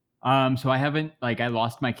 Larry? So I haven't I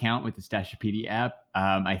lost my count with the Stashopedia app.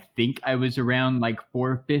 I think I was around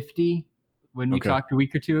 450 when we Okay. talked a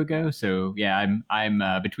week or two ago. So yeah, I'm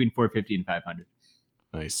between 450 and 500.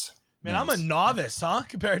 Nice. Man, I'm a novice, huh?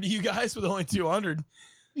 Compared to you guys with only 200.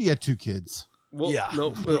 You got 2 kids. Well, Yeah.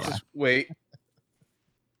 no, let's just wait.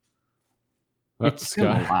 It's still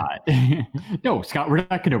a lot. No, Scott, we're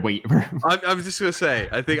not gonna wait. I'm just gonna say,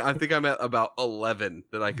 I think I'm at about 11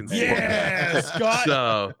 that I can see. Yeah, Scott.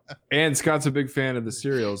 So And Scott's a big fan of the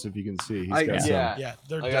cereals, if you can see. He's got some. Yeah,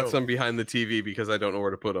 they're I got dope. some behind the TV because I don't know where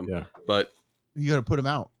to put them. Yeah. But You got to put them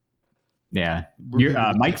out. Yeah, We're your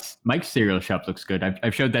gonna- Mike's cereal shop looks good.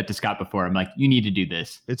 I've showed that to Scott before. I'm like, you need to do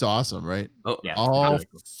this. It's awesome, right? Yeah, All it's really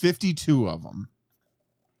cool. 52 of them.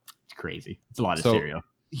 It's crazy. It's a lot of So- cereal.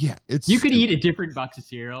 Yeah, it's You could eat a different box of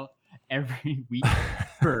cereal every week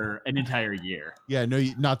for an entire year. Yeah, no,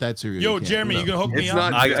 not that cereal. Yo, you can't. Jeremy, you No. gonna hook me It's up?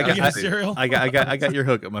 not- I Give got- me I- cereal. I got your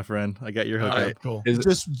hookup, my friend. I got your hookup. All right, cool. Is it,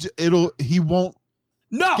 Just he won't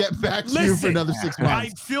No, get back to you for listen, another 6 I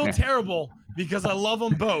months. feel terrible because I love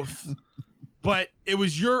them both, but it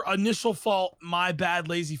was your initial fault. My bad,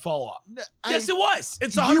 lazy follow up. Yes, it was.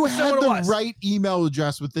 It's 100% You had what it the was. right email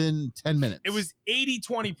address within 10 minutes. It was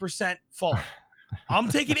 80-20% fault. I'm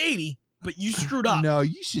taking 80, but you screwed up. No,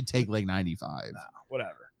 you should take like 95.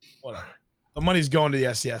 Whatever. The money's going to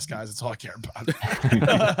the STS guys. That's all I care about.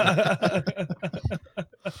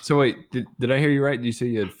 so wait, did I hear you right? Did you say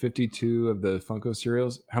you had 52 of the Funko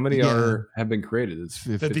cereals? How many Yeah. have been created? It's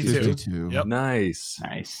It's 52. Yep. Nice.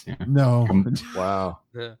 Nice. Yeah. No. Wow.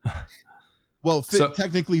 Well, So-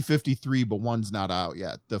 technically 53, but one's not out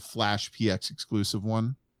yet. The Flash PX exclusive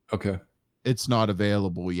one. Okay. It's not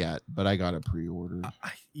available yet, but I got it pre-ordered.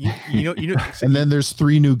 You know. And then there's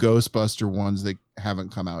 3 new Ghostbuster ones that haven't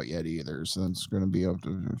come out yet either. So it's going to be up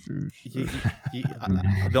to.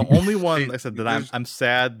 The only one I said that I'm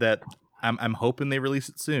sad that I'm hoping they release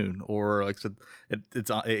it soon, or like I said, it's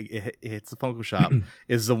the Funko Shop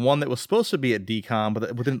is the one that was supposed to be at DCOM,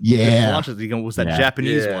 but within launch of DCOM was that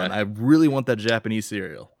Japanese Yeah. one. I really want that Japanese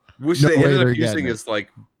cereal. which No they way ended they're up getting using it. as like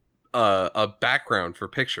a background for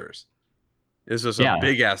pictures. It's just Yeah. a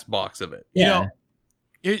big ass box of it. You Yeah.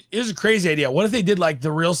 know, here's a crazy idea. What if they did like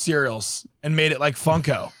the real cereals and made it like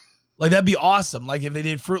Funko? Like that'd be awesome. Like if they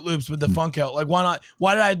did Fruit Loops with the Funko. Like why not?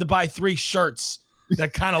 Why did I have to buy 3 shirts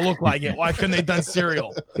that kind of look like it? Why couldn't they done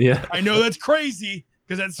cereal? Yeah. I know that's crazy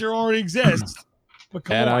because that cereal already exists. But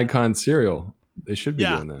come Add on. icon cereal. They should be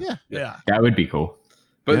Yeah. doing that. Yeah. Yeah. That would be cool.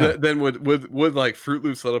 But Yeah. then would like Fruit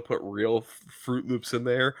Loops let them put real Fruit Loops in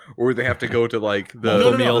there, or would they have to go to like the,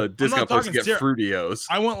 No, no, no. the I'm not discount place to talking get Fruitios?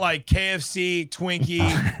 I want like KFC, Twinkie,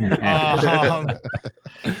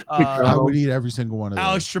 I would eat every single one of those.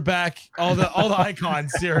 Alex Trebek, all the icon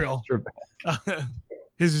cereal.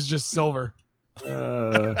 His is just silver.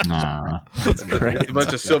 That's great. It's a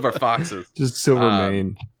bunch of silver foxes Just silver Um,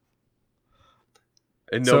 mane.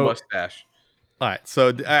 and no So- mustache. All right,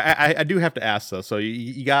 so I do have to ask though. So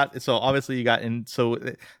you got obviously you got in. So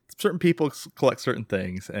certain people collect certain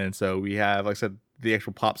things, and so we have, like I said, the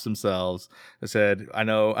actual pops themselves. I said I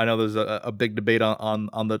know there's a big debate on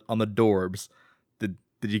the Dorbs.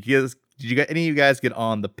 Did you get any of you guys get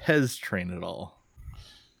on the Pez train at all?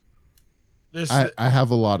 I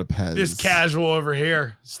have a lot of Pez. This casual over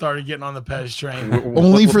here started getting on the Pez train.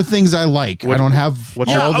 Only for things I like. I don't have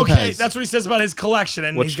what's all Yeah, the okay, Pez. that's what he says about his collection,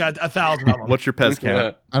 and he's got 1,000 of them. What's your Pez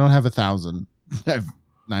count? I don't have 1,000. I have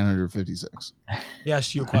 956.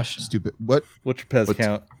 Yes, your question. Stupid. What? What's your Pez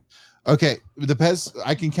count? Okay, the Pez.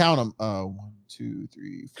 I can count them. 1, 2,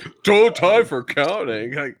 3, 4. Don't time for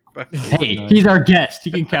counting. Hey, he's our guest.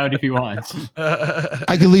 He can count if he wants.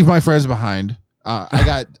 I can leave my friends behind. I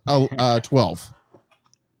got 12.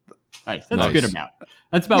 Nice. That's a good amount.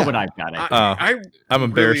 That's about what I've got. I'm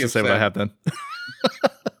embarrassed to say what I have then.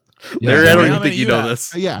 Yeah, Larry, I don't how even many think you you know have?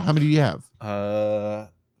 this. Yeah, how many do you have?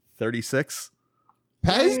 36.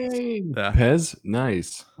 Pez? Yeah, Pez,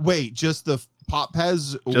 nice. Wait, just the Pop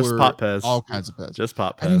Pez or just Pop Pez. all kinds of Pez? Just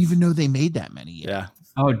Pop Pez. I didn't even know they made that many yet. Yeah,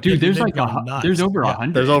 Oh, dude, there's They've like gone nuts. there's over Yeah.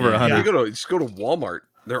 100. there's over Yeah. 100. Just go to Walmart.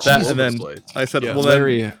 They're That, all over and then the place. I said, Yeah, well,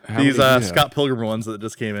 Larry, then how these many do you have? Scott Pilgrim ones that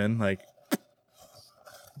just came in, like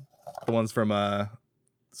the ones from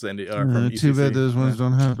Sandy. From Too ECC. bad those ones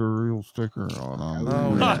don't have a real sticker on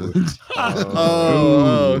them.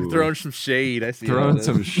 Oh, throwing some shade. I see. how Throwing it is.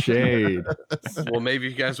 some shade. Well, maybe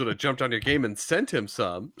you guys would have jumped on your game and sent him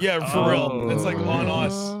some. Yeah, for real. It's like on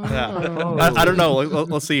us. Yeah. I don't know.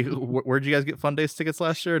 Let's see. Where'd you guys get Fun Days tickets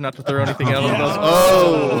last year? Not to throw anything out on Yeah. us.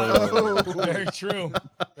 Oh, Very true.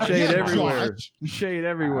 Shade Yeah, everywhere. Josh. Shade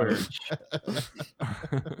everywhere.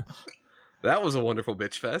 That was a wonderful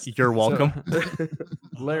bitch fest. you're welcome.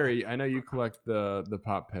 Larry, I know you collect the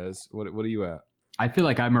Pop Pez. What are you at? I feel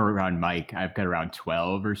like I'm around Mike. I've got around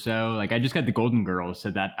 12 or so. Like I just got the Golden Girls, so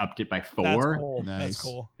that upped it by 4. That's cool. Nice. That's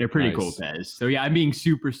cool. They're pretty Nice. cool Pez. So yeah, I'm being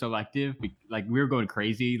super selective. Like we were going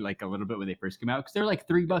crazy like a little bit when they first came out because they're like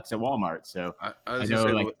 $3 at Walmart. So I I was know gonna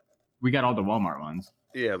say, like we got all the Walmart ones.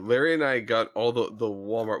 yeah, Larry and I got all the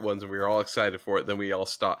Walmart ones, and we were all excited for it. Then we all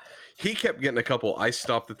stopped. He kept getting a couple. I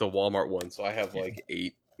stopped at the Walmart one, so I have like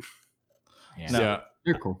 8. Yeah, Yeah.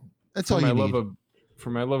 they're cool. That's For all my you need. for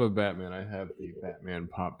my love of Batman, I have the Batman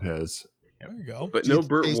Pop Pez. There you go. But Do you no have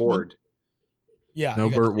Burt Space one? Ward. Yeah. No you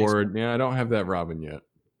got Burt the base Ward. Yeah, I don't have that Robin yet.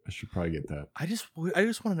 I should probably get that. I just want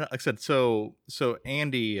to know. Like I said, so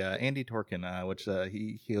Andy Torkin, which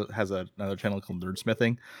he has another channel called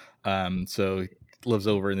Nerdsmithing. So he lives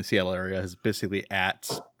over in the Seattle area. Is basically at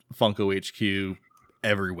Funko HQ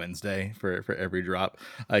every Wednesday for every drop.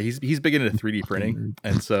 He's big into 3D printing,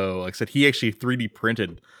 and so like I said, he actually 3D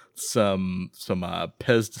printed some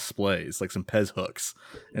Pez displays, like some Pez hooks,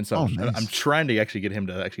 and so nice. I'm trying to actually get him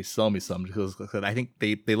to actually sell me some because like I said, I think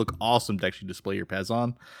they look awesome to actually display your Pez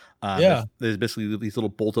on. Yeah. There's basically these little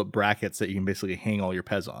bolt up brackets that you can basically hang all your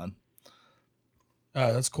Pez on.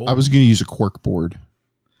 That's cool. I was going to use a cork board.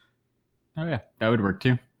 Oh yeah, that would work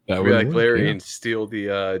too. That Be would like work, Larry yeah. and steal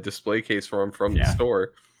the display case for him from the Yeah.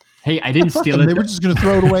 store. Hey, I didn't steal And it. they were just going to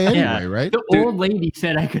throw it away Yeah. anyway, right? The Dude. old lady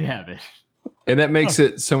said I could have it. And that makes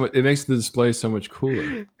it so much. It makes the display so much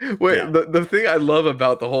cooler. Wait, Yeah. the thing I love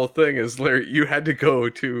about the whole thing is, Larry, you had to go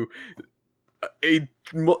to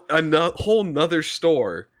a whole nother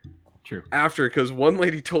store True. after because one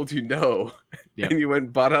lady told you no, Yep. and you went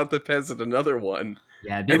and bought out the Pez at another one,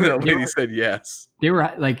 Yeah, and the lady said yes. they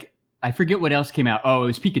were like, I forget what else came out. Oh, it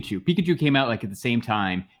was Pikachu. Pikachu came out like at the same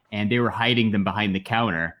time, and they were hiding them behind the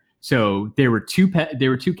counter. So there were two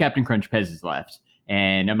Captain Crunch Pez's left,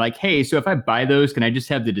 and I'm like, hey, so if I buy those, can I just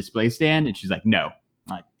have the display stand? And she's like, no.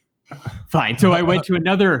 I'm like, fine. So I went to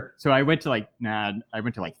another. So I went to like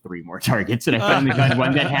 3 more Targets, and I finally found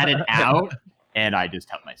one that had it out, and I just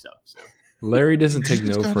helped myself. So Larry doesn't take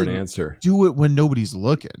Just no for an gotta answer. Do it when nobody's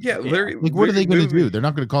looking. Yeah, Larry. Like, what are they going to literally- do? They're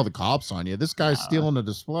not going to call the cops on you. This guy's No. stealing a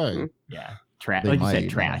display. Hmm. yeah, trash. They Like you might, I said, don't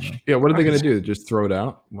trash. know. Yeah, what are they going to do? Just throw it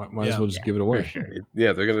out? Might as Yeah. well just give it For away. sure.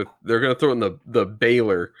 Yeah, they're gonna throw it in the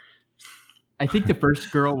baler. I think the first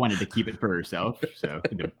girl wanted to keep it for herself. So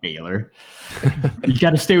the baler. You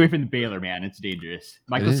got to stay away from the baler, man. It's dangerous.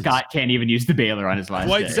 Michael is. Scott can't even use the baler on his last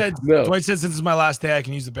Dwight day. said, No. since it's my last day, I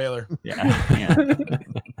can use the baler. Yeah.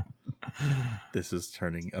 This is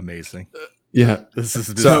turning amazing. Yeah. This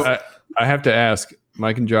is So I have to ask,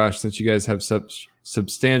 Mike and Josh, since you guys have such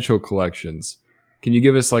substantial collections, can you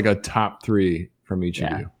give us like a top 3 from each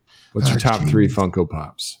Yeah. of you? What's your top 3 Funko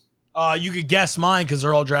Pops? You could guess mine because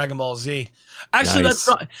they're all Dragon Ball Z. Actually, Nice.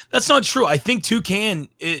 that's not true. I think Toucan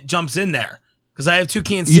it jumps in there because I have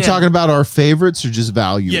Toucan. You talking about our favorites or just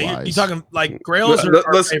value Yeah, wise? you talking like Grails or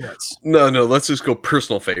our Let's- favorites? No, let's just go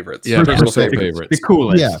personal favorites. Yeah, Personal personal favorites. favorites. The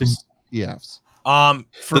coolest. Yes. Yes.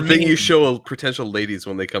 For The thing me, you show potential ladies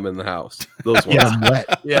when they come in the house. Those ones. Yeah. I'm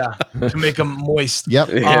wet. yeah, to make them moist. Yep.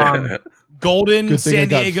 Yeah. Golden Good thing I San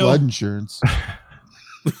got Diego. flood insurance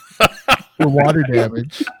for water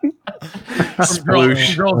damage. From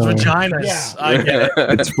girls' vaginas. Yeah. I get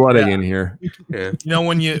it. It's flooding Yeah. in here. Yeah. You know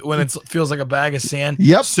when it feels like a bag of sand.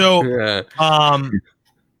 Yep. So Yeah.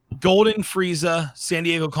 Golden Frieza, San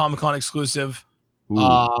Diego Comic Con exclusive,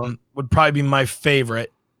 would probably be my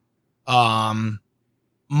favorite.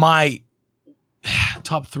 My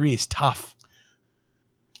top 3 is tough.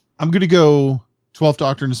 I'm gonna go 12th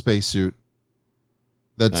Doctor in a spacesuit.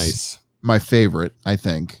 That's Nice. my favorite. I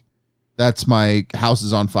think that's my house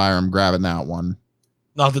is on fire. I'm grabbing that one.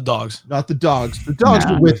 Not the dogs. Not the dogs. The dogs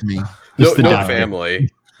Nah. are with me. Just the no doctor. family.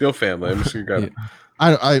 No family. I'm just gonna grab it.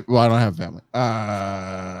 I don't have family.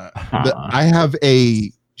 I have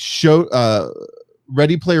a show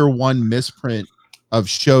Ready Player One misprint of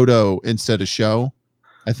Shoto instead of show.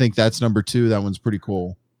 I think that's number 2. That one's pretty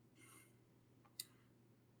cool.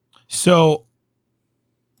 So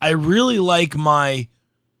I really like my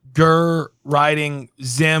Zim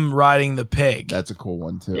riding the pig. That's a cool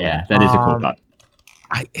one too. Yeah, that is a cool pop.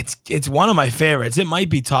 It's one of my favorites. It might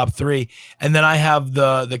be top 3. And then I have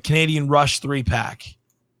the Canadian Rush 3-pack.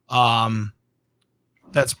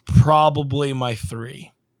 That's probably my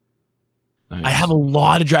 3. Nice. I have a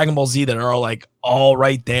lot of Dragon Ball Z that are all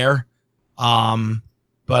right there.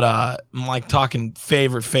 But I'm like talking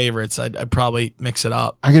favorites. I'd probably mix it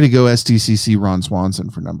up. I got to go STCC Ron Swanson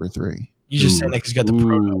for number 3. You just say Nick has got the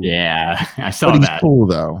proto. Yeah, I saw But he's that. cool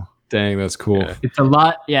though. Dang, that's cool. Yeah. It's a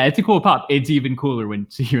lot. Yeah, it's a cool pop. It's even cooler when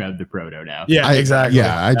you have the proto now. Yeah, exactly.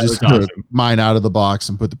 Yeah, I just was took awesome. mine out of the box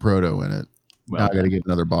and put the proto in it. Well, Now I got to get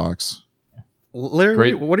another box. Larry,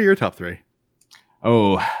 Great. what are your top 3?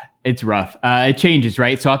 oh, it's rough. It changes,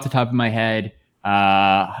 right? So off the top of my head,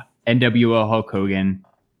 NWO Hulk Hogan,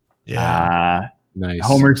 Yeah. Nice.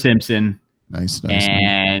 Homer Simpson, Nice.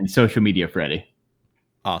 and Social Media Freddy.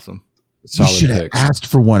 Awesome. You Solid should have picks. asked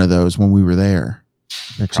for one of those when we were there.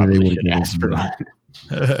 Actually, Probably they should would ask for one.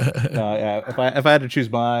 Yeah, if I had to choose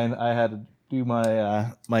mine, I had to do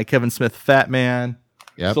my my Kevin Smith Fat Man,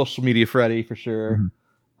 Yep. Social Media Freddy for sure,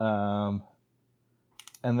 and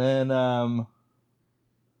then I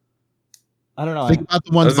don't know. Think about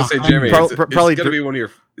the I ones was gonna say, behind Jeremy, you. Pro- probably it's gotta dr- be one of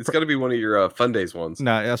your. It's gotta be one of your Fun Days ones.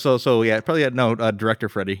 No, yeah, so yeah, probably had director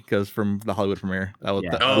Freddy because from the Hollywood premiere. That was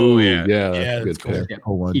Yeah. that- Oh, yeah. Yeah, that's Yeah, a good that's cool. pick. Yep.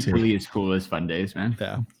 Whole one, too. Equally as cool as Fun Days, man.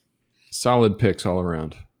 yeah. Solid picks all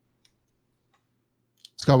around.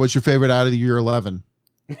 Scott, what's your favorite out of the year 11?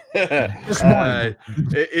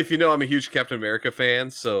 If you know, I'm a huge Captain America fan,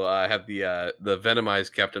 so I have the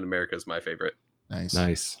Venomized Captain America is my favorite, Nice.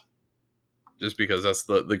 Nice. just because that's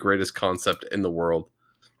the greatest concept in the world.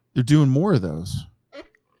 They're doing more of those.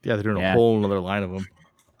 Yeah, they're doing Yeah. a whole other line of them.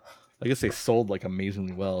 I guess they sold like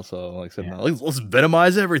amazingly well. So like I said, Yeah. no, let's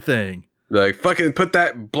venomize everything. Like fucking put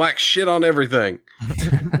that black shit on everything.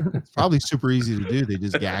 It's probably super easy to do. They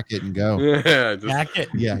just gack it and go. Yeah, just Hack it.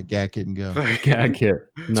 Yeah, gack it and go. Cat kit.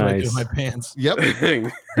 That's what I do Nice. with my pants. Yep.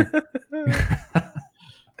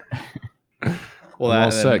 Well, All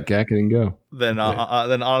that, set. Gack it and go. then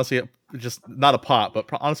honestly, just not a pop, but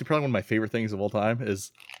honestly, probably one of my favorite things of all time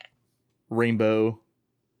is Rainbow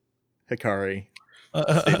Hikari.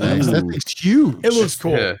 Nice. That's huge. It looks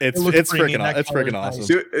cool. Yeah. It's looks pretty, freaking that it's color is freaking nice. awesome.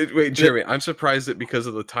 Dude, wait, Jeremy, I'm surprised that because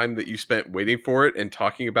of the time that you spent waiting for it and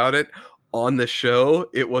talking about it on the show,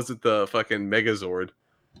 it wasn't the fucking Megazord.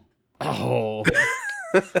 Oh,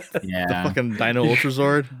 Yeah. the fucking Dino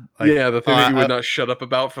Ultrazord. Yeah, the thing that you I- would not shut up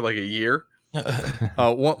about for like a year.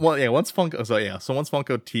 Once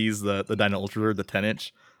Funko teased the Dino Ultrazord, the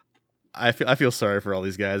 10-inch, I feel sorry for all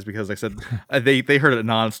these guys because like I said they heard it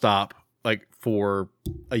nonstop like for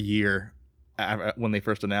a year when they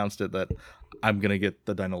first announced it that I'm gonna get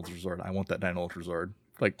the Dino Ultrazord. I want that Dino Ultrazord.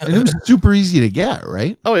 Like, And it was super easy to get,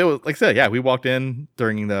 right? oh, it was like I said, yeah. We walked in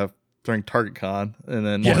during Target Con, and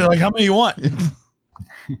then Yeah, they're like, how many you want?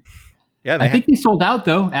 yeah, I think they sold out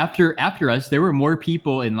though. After us, there were more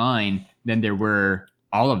people in line than there were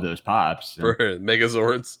all of those pops. So, For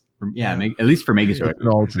Megazords. yeah, at least for Megazord.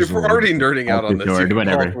 If we're already nerding out on this, you Ultrazord, can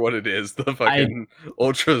whatever. call it for what it is. The fucking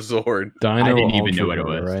Ultrazord. Dino I didn't even know what it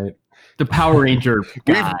Ultra, was. Right? The Power Ranger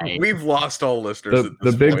guy. We've lost all listeners.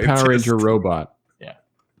 The big Power Ranger robot.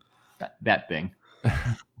 that thing.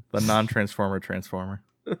 the non-transformer transformer.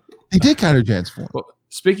 They did kind of transform. Well,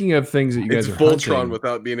 speaking of things that you guys It's are Voltron hunting,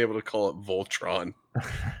 without being able to call it Voltron.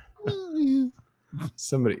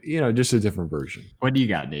 somebody, just a different version. What do you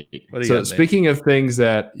got, Nate? What do you So got, Nate? speaking of things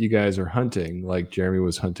that you guys are hunting, like Jeremy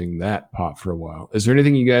was hunting that pop for a while. Is there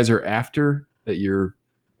anything you guys are after that you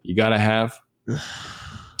gotta have?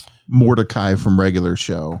 Mordecai from regular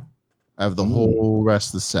show. I have the whole rest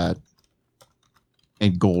of the set.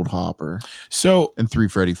 And Gold Hopper. So And 3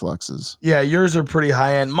 Freddy Fluxes. yeah, yours are pretty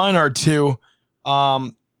high end. Mine are too.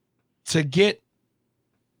 To get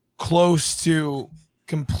close to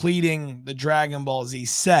completing the Dragon Ball Z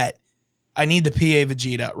set, I need the PA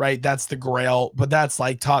Vegeta, right? That's the grail, but that's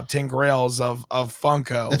like top 10 grails of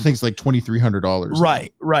Funko. That thing's like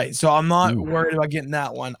 $2,300. Right. So I'm not Ooh. worried about getting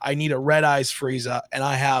that one. I need a Red Eyes Frieza, and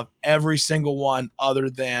I have every single one other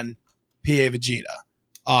than PA Vegeta,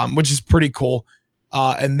 which is pretty cool.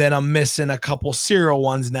 And then I'm missing a couple cereal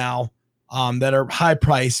ones now that are high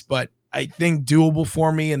price, but I think doable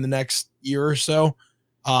for me in the next year or so.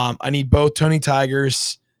 I need both Tony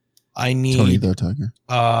Tigers. I need Tony the Tiger.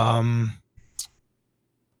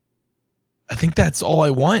 I think that's all I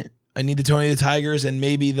want. I need the Tony the Tigers and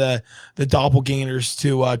maybe the doppelgangers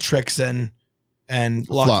to Tricks and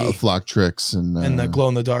Lucky Flock Tricks and the glow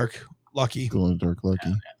in the dark Lucky. Glow in the dark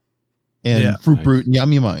Lucky. And Fruit Brute and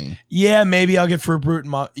Yummy Mummy. Yeah, maybe I'll get Fruit Brute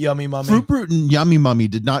and Yummy Mummy. Fruit Brute and Yummy Mummy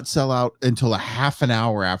did not sell out until a half an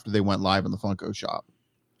hour after they went live in the Funko shop.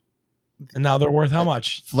 And now they're worth how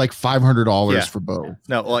much? Like $500 for both.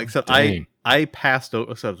 No, well, except Dang. I passed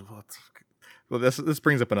over. So, well, this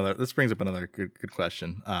brings up another good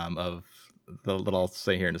question of that I'll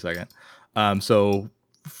say here in a second. So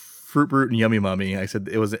Fruit Brute and Yummy Mummy, I said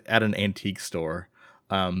it was at an antique store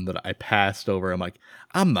that I passed over. I'm like,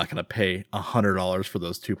 I'm not gonna pay $100 for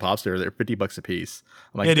those two pops. They're $50 a piece.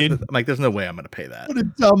 I'm like, Yeah, dude. I'm like, there's no way I'm gonna pay that. What a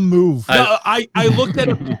dumb move. No, I looked at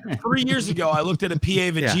it 3 years ago. I looked at a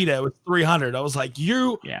PA Vegeta. It was $300. I was like,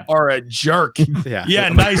 you are a jerk. Yeah, Yeah,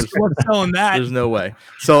 I'm like, nice for selling that. There's no way.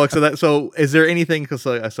 So is there anything? Because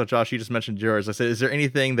so Josh, you just mentioned yours. I said, is there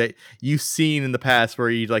anything that you've seen in the past where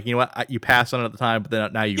you like, you know what, you passed on it at the time, but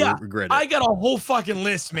then now you regret it? I got a whole fucking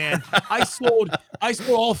list, man. I sold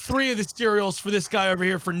all three of the cereals for this guy over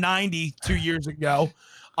here for $90 2 years ago.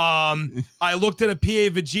 I looked at a PA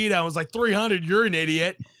Vegeta. I was like, $300. You're an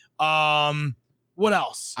idiot. What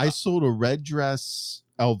else? I sold a red dress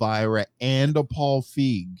Elvira and a Paul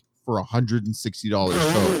Feig for $160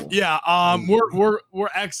 total. Yeah. We're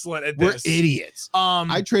excellent at We're this. idiots.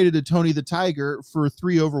 I traded a Tony the Tiger for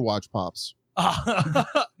 3 Overwatch pops.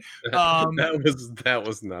 That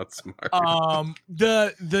was not smart.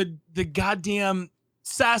 The goddamn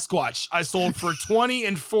Sasquatch I sold for 20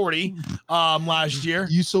 and 40 last year.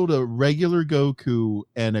 You sold a regular Goku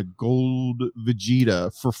and a gold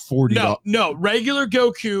Vegeta for $40. No, regular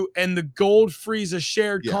Goku and the gold Frieza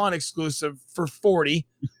shared con exclusive for 40.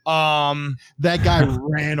 That guy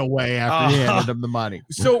ran away after he handed him the money.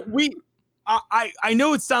 So I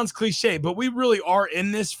know it sounds cliche, but we really are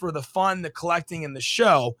in this for the fun, the collecting, and the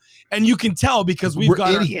show. And you can tell because we've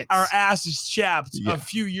got our asses chapped a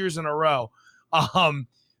few years in a row.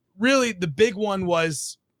 Really, the big one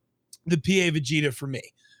was the PA Vegeta for me.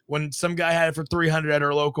 When some guy had it for $300 at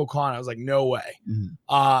our local con, I was like, no way.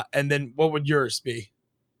 Mm-hmm. And then what would yours be?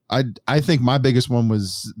 I think my biggest one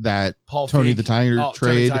was that Paul Tony Feig. the Tiger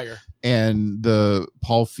trade Tony Tiger. And the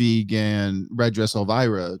Paul Feig and Red Dress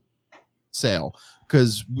Elvira sale.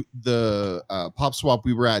 Because the pop swap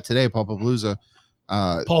we were at today, Palooza,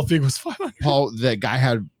 Paul Feig was $500. That guy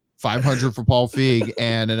had $500 for Paul Feig,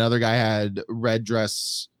 and another guy had Red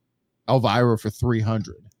Dress Elvira for $300.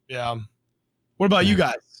 Yeah. What about you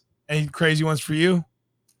guys? Any crazy ones for you?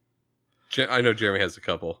 I know Jeremy has a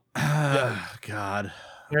couple. God.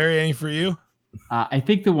 Harry, any for you? I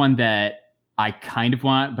think the one that I kind of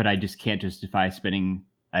want, but I just can't justify spending,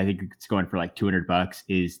 I think it's going for like $200,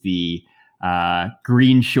 is the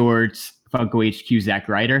green shorts Funko HQ Zack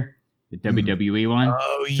Ryder, the WWE one.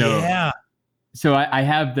 Oh, yeah. So I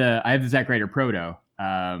have the Zack Ryder Proto.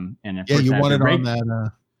 And of course you I have wanted the on that.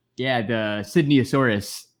 The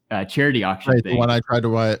Sydneyosaurus charity auction Right, thing. the one I tried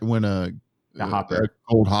to win a hopper. A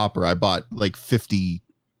gold hopper. I bought like 50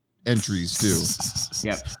 entries too.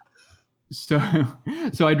 Yep.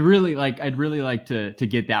 So I'd really like to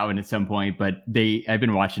get that one at some point, but I've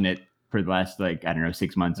been watching it for the last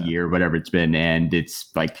 6 months, a year, whatever it's been, and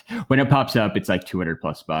it's like when it pops up, it's like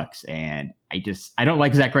 $200+, and I don't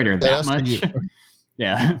like Zack Ryder that much.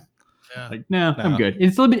 Yeah. No, I'm good.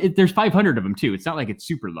 It's a little bit. There's 500 of them too. It's not like it's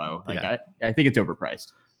super low. I think it's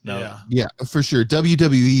overpriced. No. Yeah, for sure.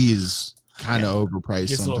 WWE is kind of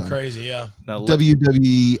overpriced. It's a little crazy. Yeah. No,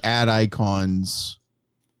 WWE ad icons,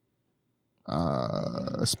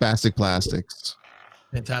 spastic plastics.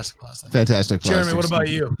 Fantastic plastic. Fantastic plastics. Jeremy, what about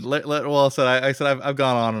you? Well, I said I've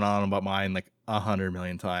gone on and on about mine like 100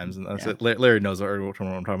 million times, and that's it. Larry knows what I'm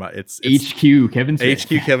talking about. It's HQ Kevin Smith.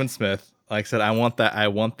 HQ Kevin Smith. Like I said, I want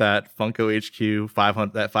that Funko HQ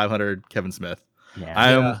 500 Kevin Smith.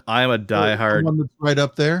 Yeah. I am a diehard. One that's right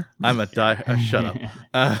up there. I'm a shut up.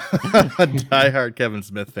 I'm a diehard Kevin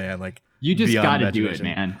Smith fan. Like you just got to do it,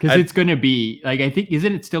 man, because it's going to be like, I think,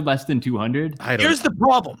 isn't it still less than 200? Here's the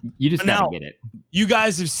problem. You just got to get it. You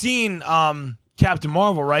guys have seen Captain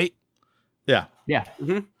Marvel, right? Yeah. Yeah.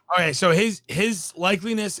 Mm-hmm. Okay, so his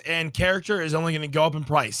likeliness and character is only going to go up in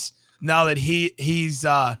price now that he's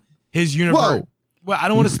his universe. Whoa. Well, I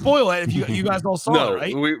don't want to spoil it if you guys all saw No,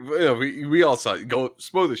 it, right? we all saw it. Go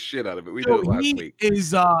spoil the shit out of it. We did it last week.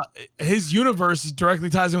 Is his universe is directly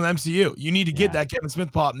ties in with MCU. You need to get that Kevin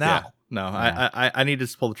Smith pop now. Yeah. No, I need to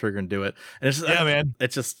just pull the trigger and do it. And it's just, Man.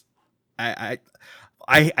 It's just I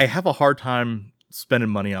have a hard time spending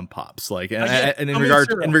money on pops. Like, and in regards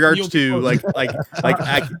to like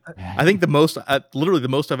I think the most literally the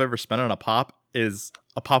most I've ever spent on a pop is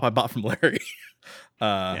a pop I bought from Larry.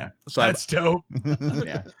 So that's dope.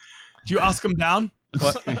 Yeah. Did you ask him down?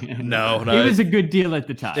 No, it was a good deal at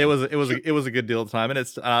the time. It was a good deal at the time, and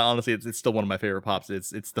it's honestly it's still one of my favorite pops.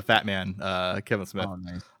 It's the Fat Man, Kevin Smith. Oh,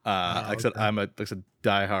 nice. Like I said, I'm a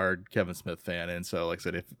diehard Kevin Smith fan, and so like I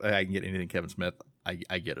said, if I can get anything Kevin Smith, I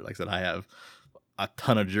get it. Like I said, I have a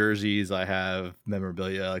ton of jerseys. I have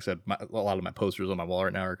memorabilia. Like I said, a lot of my posters on my wall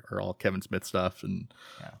right now are all Kevin Smith stuff, and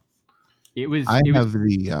it was. You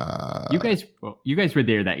guys were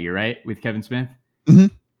there that year, right, with Kevin Smith? Mm-hmm.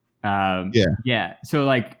 Yeah. So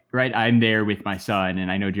like, right, I'm there with my son,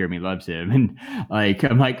 and I know Jeremy loves him, and like,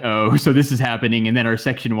 I'm like, oh, so this is happening, and then our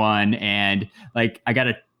section 1, and like, I got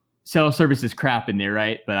to cell service is crap in there,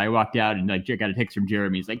 right? But I walked out and like, I got a text from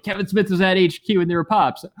Jeremy. He's like, Kevin Smith was at HQ and there were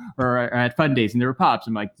pops, or at Fun Days and there were pops.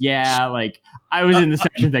 I'm like, yeah, like I was in the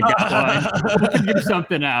section that got one. We can give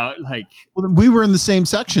something out. Like, well, we were in the same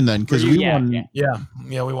section then because we won. Yeah,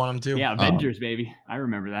 we won them too. Yeah, Avengers, baby. I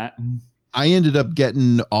remember that. I ended up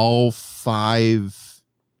getting all 5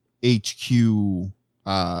 HQ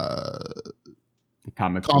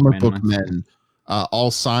comic book men all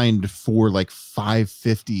signed for like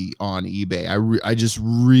 $550 on eBay. I just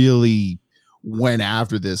really went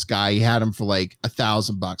after this guy. He had him for like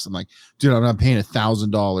 $1,000. I'm like, dude, I'm not paying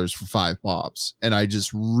 $1,000 for 5 pops. And I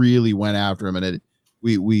just really went after him, and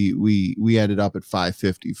we ended up at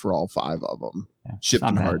 $550 for all 5 of them, shipped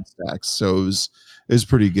in hard stacks. So it was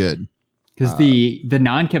pretty good. Because the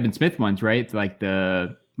non Kevin Smith ones, right? Like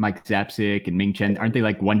the Mike Zapsik and Ming Chen, aren't they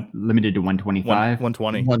like limited to 125?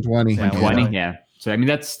 120. 120. Yeah. So I mean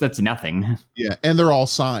that's nothing. Yeah, and they're all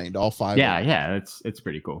signed, all 5. Yeah, it's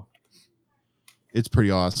pretty cool. It's pretty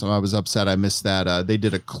awesome. I was upset I missed that. They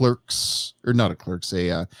did a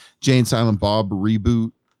Jay and Silent Bob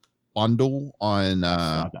reboot bundle on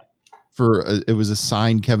it was a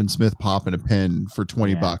signed Kevin Smith pop and a pin for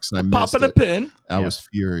 $20, and I missed pop and a pin. I was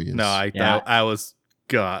furious. No, I was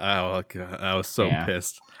I was so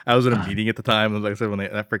pissed. I was in a meeting at the time, like I said, when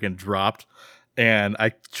that freaking dropped, and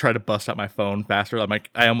I tried to bust out my phone faster. I'm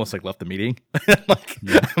like, I almost like left the meeting,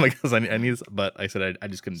 because I need this, but I said I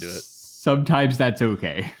just couldn't do it. Sometimes that's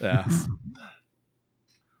okay. Yeah,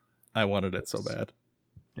 I wanted it so bad.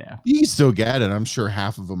 Yeah, you can still get it. I'm sure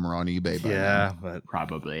half of them are on eBay. But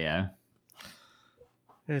probably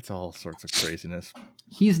it's all sorts of craziness.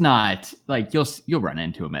 He's not like you'll run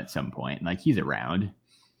into him at some point. Like he's around.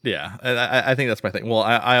 Yeah, and I think that's my thing. Well,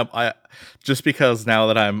 I just because now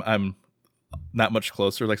that I'm not much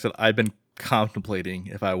closer, like I said, I've been contemplating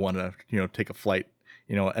if I want to take a flight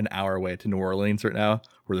an hour away to New Orleans right now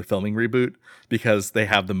where they're filming Reboot, because they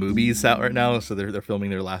have the movies out right now, so they're filming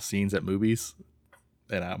their last scenes at movies.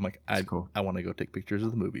 And I'm like, I want to go take pictures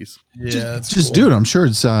of the movies. Yeah, just do it. I'm sure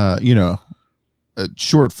it's a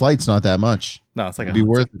short flight's not that much. No, it's like It'd be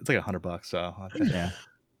worth it. It's like $100. So yeah,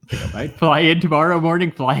 right. Fly in tomorrow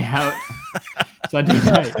morning, fly out Sunday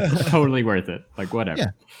night. Totally worth it. Like whatever.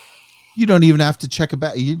 Yeah. You don't even have to check a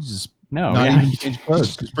bag. You just even change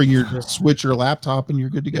clothes. Just bring your Switch or laptop, and you're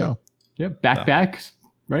good to go. Yeah, backpacks.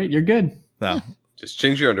 Right, you're good. No, just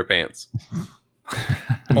change your underpants.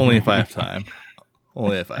 Only if I have time.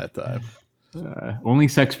 Only if I have time. Only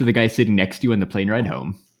sex for the guy sitting next to you on the plane ride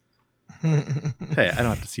home. Hey, I don't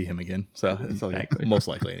have to see him again, so it's most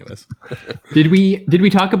likely, anyways. Did we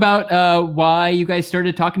talk about why you guys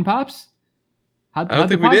started talking pops? I don't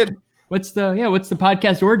think we did. What's the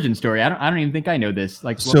podcast origin story? I don't even think I know this.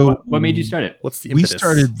 Like, so what made you start it? What's the impetus? We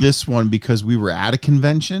started this one because we were at a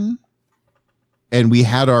convention, and we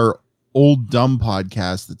had our old dumb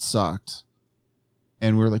podcast that sucked.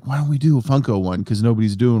 And we were like, why don't we do a Funko one? Because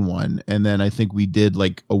nobody's doing one. And then I think we did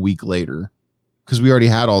like a week later, because we already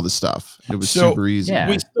had all the stuff. It was super easy. Yeah.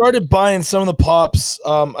 We started buying some of the pops.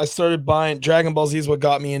 I started buying Dragon Ball Z is what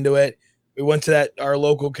got me into it. We went to our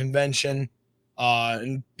local convention,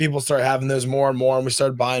 and people started having those more and more, and we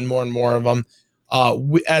started buying more and more of them.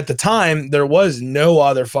 At the time, there was no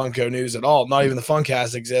other Funko news at all. Not even the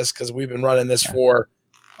Funcast exists, because we've been running this for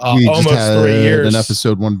almost 3 years. An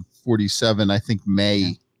episode 147, I think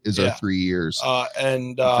May is our 3 years.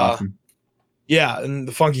 Awesome. Yeah, and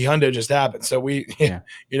the Funky Hundo just happened. So we, Yeah.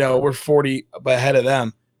 we're 40 ahead of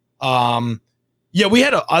them. Yeah, we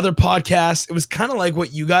had other podcasts. It was kind of like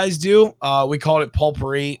what you guys do. We called it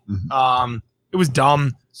Pulpery. It was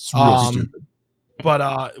dumb. It's real stupid.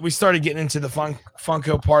 But we started getting into the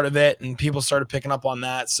Funko part of it, and people started picking up on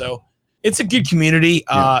that. So it's a good community.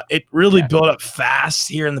 It really built up fast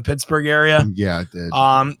here in the Pittsburgh area. Yeah, it did.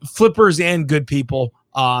 Flippers and good people,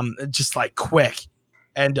 just like quick.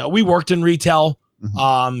 And we worked in retail,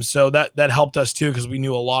 so that helped us too, because we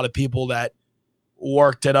knew a lot of people that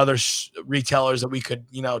worked at other retailers that we could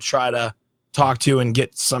try to talk to and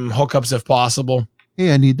get some hookups if possible.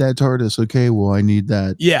 Hey, I need that TARDIS. Okay, well, I need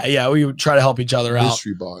that Yeah, we would try to help each other out.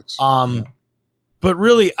 mystery box. But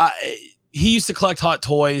really, he used to collect hot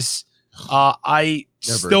toys. I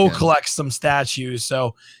Never still again. collect some statues,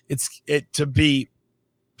 so to be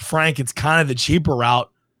frank, it's kind of the cheaper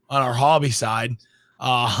route on our hobby side,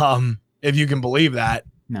 if you can believe that.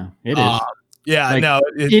 No, it is. Yeah, Like, no,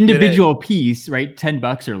 individual piece, right?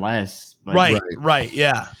 $10 or less. But right,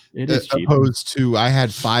 yeah. It is cheap. Opposed to, I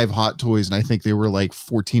had 5 hot toys, and I think they were like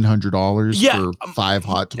 $1,400 Yeah, for 5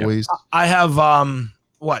 hot toys. I have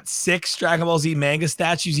 6 Dragon Ball Z manga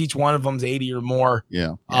statues. Each one of them's 80 or more.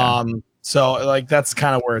 Yeah. So like that's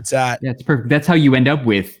kind of where it's at. Yeah, it's perfect. That's how you end up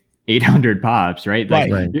with 800 pops, right?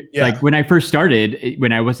 Like, Right. Yeah. like when I first started,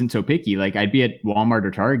 when I wasn't so picky, like I'd be at Walmart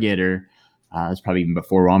or Target, or it's probably even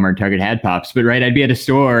before Walmart and Target had pops, but right, I'd be at a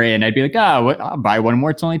store and I'd be like, I'll buy one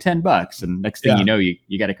more. It's only $10. And next thing you know,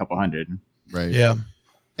 you got a couple hundred. Right. Yeah.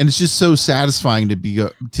 And it's just so satisfying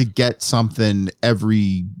to get something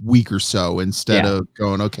every week or so, instead of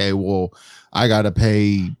going, okay, well, I got to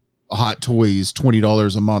pay Hot Toys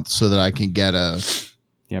 $20 a month so that I can get a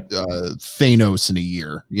Thanos in a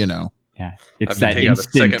year, Yeah. It's I've that taken out a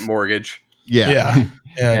instant second mortgage. Yeah.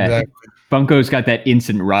 Exactly. Funko's got that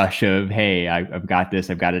instant rush of, hey, I've got this,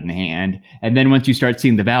 I've got it in hand. And then once you start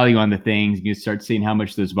seeing the value on the things, you start seeing how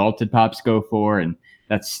much those vaulted pops go for. And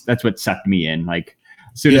that's what sucked me in. Like,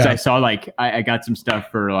 as soon as I saw, like, I got some stuff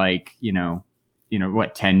for like,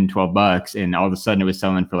 what, $10-12, and all of a sudden it was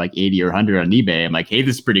selling for like 80 or 100 on eBay. I'm like, hey,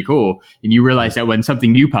 this is pretty cool. And you realize that when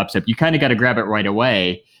something new pops up, you kind of got to grab it right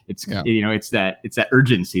away. It's it's that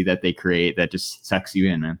urgency that they create that just sucks you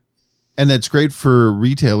in, man. And that's great for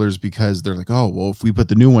retailers, because they're like, oh, well, if we put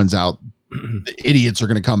the new ones out, the idiots are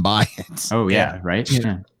going to come buy it. Oh yeah, right.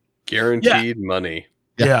 Yeah. Guaranteed money.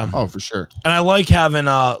 Yeah. Oh, for sure. And I like having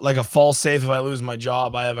like a false safe. If I lose my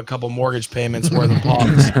job, I have a couple mortgage payments worth of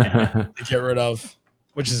pops to get rid of,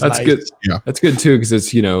 which is That's nice. good. Yeah. That's good too, because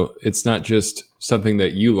it's it's not just something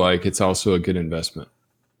that you like; it's also a good investment.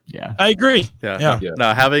 Yeah. I agree. Yeah.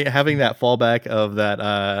 No, having that fallback of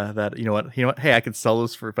that you know what, hey, I could sell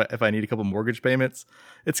this for if I need a couple mortgage payments.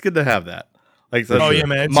 It's good to have that. Like, Oh yeah,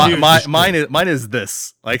 man. It's huge. mine is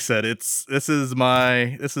this. Like I said, this is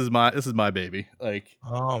my baby. Like,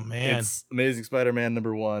 Oh man. it's Amazing Spider-Man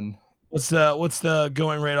 #1. What's the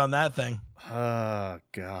going rate on that thing? Oh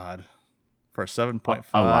God, for 7.5,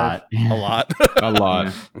 A lot. a lot. A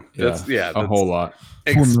lot. That's a whole lot.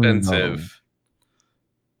 Expensive.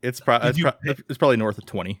 It's probably north of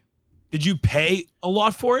 20. Did you pay a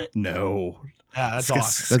lot for it? No. Yeah, that's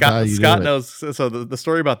awesome. That's how you do Scott it. knows. So the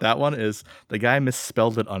story about that one is the guy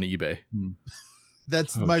misspelled it on eBay.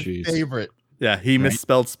 That's Oh, my geez. favorite. Yeah, he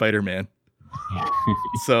misspelled Spider-Man.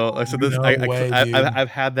 So I said this. No way, dude. I've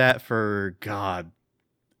had that for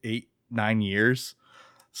 8-9 years.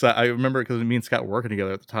 So I remember, because me and Scott were working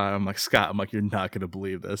together at the time. I'm like, Scott, you're not gonna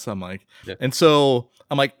believe this. I'm like, and so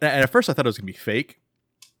I'm like, and at first I thought it was gonna be fake.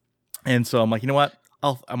 And so I'm like, you know what?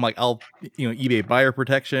 I'll eBay buyer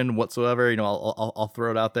protection whatsoever. I'll throw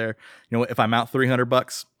it out there. If I'm out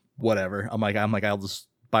 $300, whatever. I'm like, I'll just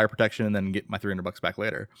buyer protection and then get my $300 back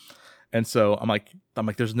later. And so I'm like,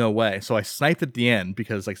 there's no way. So I sniped at the end,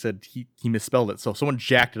 because, like I said, he misspelled it. So someone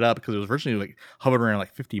jacked it up, because it was originally like hovering around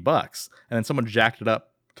like $50, and then someone jacked it up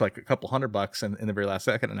to like a couple $100 in the very last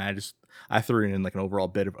second, and I threw it in like an overall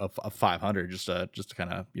bid of 500 just to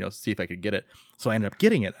kind of see if I could get it. So I ended up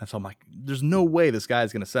getting it, and so I'm like, there's no way this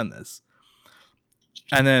guy's gonna send this.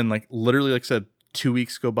 And then, like, literally, like I said, 2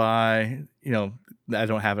 weeks go by, I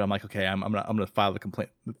don't have it. I'm like, okay, I'm gonna file the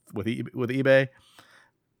complaint with eBay.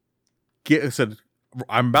 I said,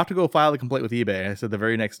 I'm about to go file the complaint with eBay. I said the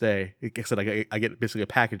very next day, I said I get basically a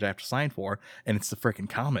package I have to sign for, and it's the freaking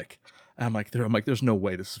comic. And I'm like, there's no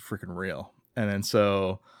way this is freaking real. And then,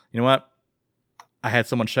 so, you know what? I had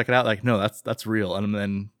someone check it out. Like, no, that's real. And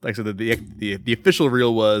then, like I said, the official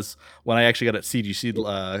real was when I actually got it CGC'd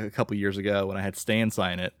a couple years ago, when I had Stan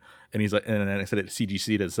sign it, and he's like, and then I said it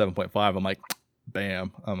CGC'd at 7.5. I'm like,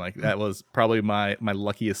 bam. I'm like, that was probably my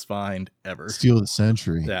luckiest find ever. Steal of the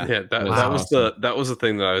century. Yeah. Yeah, that was the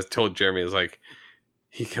thing that I was told Jeremy is like,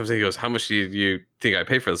 he comes in, he goes, how much do you think I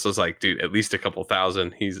pay for this? I was like, dude, at least a couple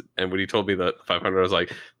thousand. And when he told me that 500, I was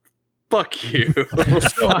like, fuck you.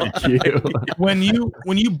 Fuck you. When you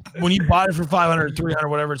bought it for 500, 300,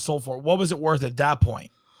 whatever it sold for, what was it worth at that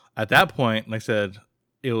point? At that point, like I said,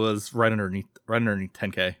 it was right underneath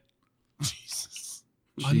 10K. Jesus.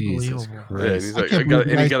 Jesus Unbelievable. Yeah, and Christ. he's I like, can't I got believe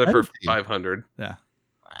it, and he you got it guys for spent it. 500.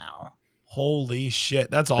 Wow. Holy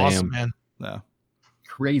shit. That's awesome, man. No.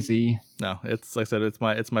 Crazy. No, it's like I said, it's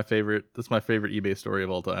my favorite. That's my favorite eBay story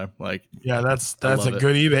of all time. Like, Yeah, that's I a love it.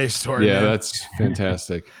 good eBay story. Yeah, man. that's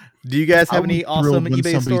fantastic. do you guys have I any was thrilled awesome when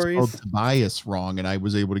eBay somebody stories? spelled Tobias wrong, and I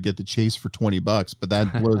was able to get the chase for $20, but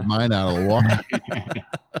that blows mine out of the water.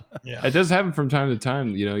 Yeah. It does happen from time to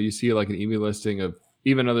time. You know, you see like an eBay listing of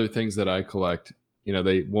even other things that I collect. You know,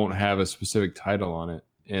 they won't have a specific title on it,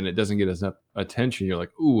 and it doesn't get enough attention. You're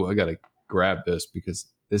like, ooh, I gotta grab this because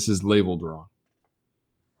this is labeled wrong.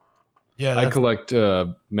 Yeah, I collect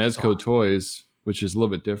Mezco toys, which is a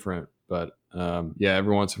little bit different, but yeah,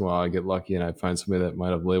 every once in a while I get lucky and I find somebody that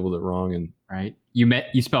might have labeled it wrong. And Right?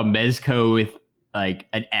 You spell Mezco with like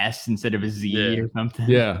an S instead of a Z Yeah. or something.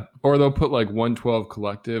 yeah, or they'll put like 112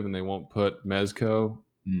 Collective and they won't put Mezco,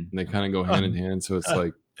 and they kind of go hand in hand. So it's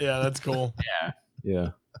like, yeah, that's cool. yeah,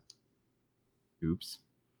 Oops.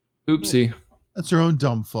 oopsie. That's their own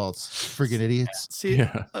dumb faults. Friggin' idiots. See,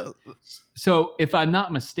 Yeah. So if I'm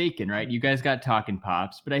not mistaken, right, you guys got Talking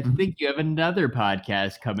Pops, but I think you have another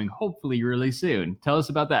podcast coming hopefully really soon. Tell us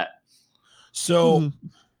about that. So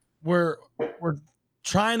we're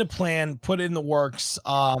trying to put in the works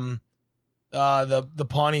the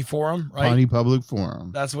Pawnee Forum, right? Pawnee Public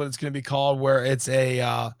Forum. That's what it's going to be called, where it's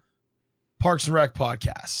a Parks and Rec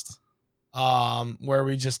podcast, where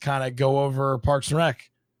we just kind of go over Parks and Rec,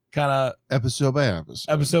 kind of Episode by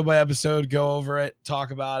episode. go over it, talk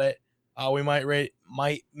about it. We might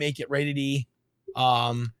make it rated E.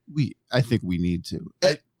 I think we need to.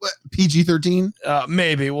 PG-13?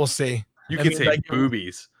 Maybe we'll see. You That can means say I get-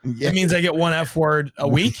 boobies. It means I get one F word a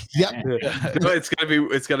week. Yep. No, it's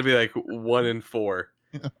gotta be like 1 in 4.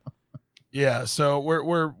 Yeah, so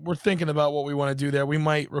we're thinking about what we want to do there. We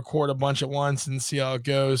might record a bunch at once and see how it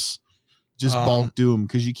goes. Just bulk do them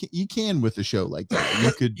because you can with a show like that.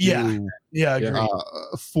 You could do Yeah, agree.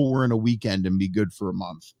 4 in a weekend and be good for a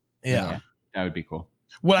month. Yeah. That would be cool.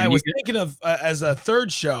 What And I you was could- thinking of as a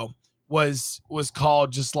third show was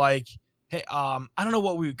called just like, hey, I don't know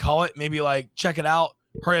what we would call it. Maybe like check it out,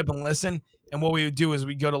 hurry up and listen. And what we would do is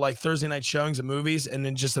we go to like Thursday night showings of movies and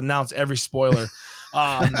then just announce every spoiler.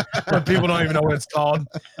 But people don't even know what it's called.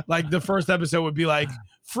 Like the first episode would be like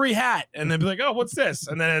free hat, and they'd be like, "Oh, what's this?"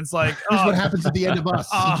 And then it's like, Here's what happens at the end of Us.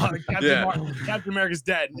 Captain America's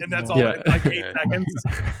dead, and that's all. Yeah. In like 8 seconds.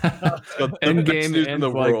 Endgame news in ends the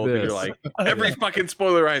like world. And this. you're like, every fucking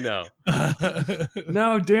spoiler I know.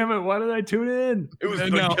 No, damn it! Why did I tune in? It was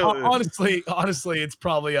No, killer. honestly, it's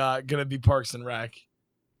probably gonna be Parks and Rec.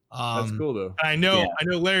 That's cool though. I know, Yeah. I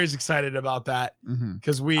know Larry's excited about that Mhm.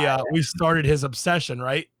 because we started his obsession,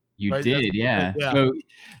 right? You Right, did, yeah. yeah. So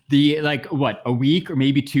a week or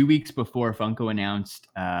maybe 2 weeks before Funko announced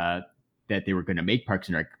that they were going to make Parks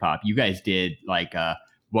and Rec pop, you guys did like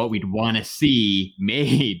what we'd want to see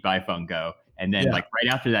made by Funko, and then Yeah. like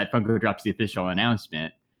right after that, Funko drops the official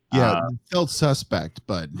announcement. Yeah, felt suspect,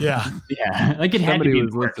 but Yeah, Yeah, like it had Somebody to be in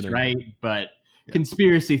was the works, listening. right? But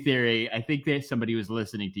conspiracy theory, I think that somebody was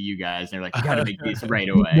listening to you guys. And they're like, we got to make these right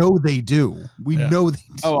we away. know they do. We Yeah. know they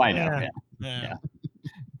do. Oh, I know. Yeah. Yeah. yeah.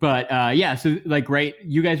 But yeah, so like, right,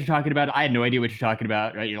 you guys are talking about. I had no idea what you're talking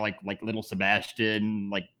about, right? You're like little Sebastian,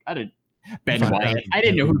 like I didn't Ben Fine. White. I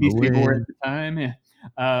didn't know who these people were at the time.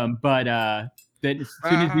 Yeah. But then as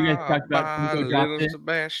soon as you guys talked about Funko dropped it,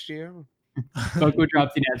 Sebastian. Funko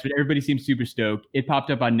drops the announcement, everybody seems super stoked. It popped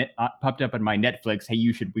up on my Netflix. Hey,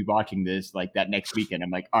 you should be watching this like that next weekend. I'm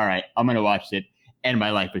like, all right, I'm gonna watch it, and my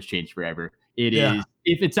life has changed forever. It Yeah. is.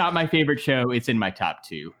 If it's not my favorite show, it's in my top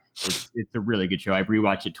 2. It's a really good show. I've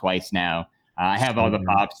rewatched it twice now. I have all the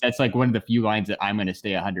pops. That's like one of the few lines that I'm going to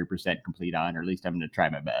stay 100% complete on, or at least I'm going to try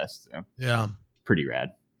my best. So Yeah. pretty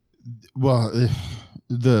rad. Well,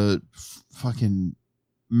 the fucking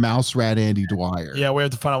mouse rat Andy Dwyer. Yeah, we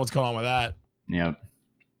have to find out what's going on with that. Yep.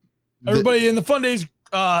 Everybody in the fun days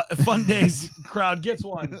crowd gets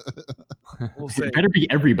one. We'll see. It better be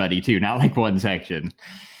everybody too, not like one section,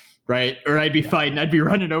 right? Or I'd be fighting. I'd be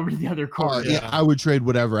running over to the other corner. Yeah, I would trade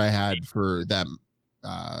whatever I had for that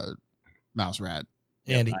mouse rat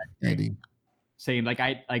Andy. Andy. Same.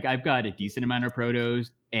 I've got a decent amount of protos.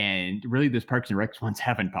 And really, those Parks and Recs ones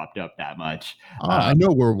haven't popped up that much. I know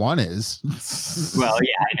where one is. Well,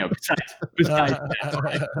 yeah, I know. Besides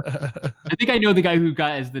that, I think I know the guy who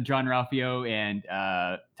got as the John Ralphio and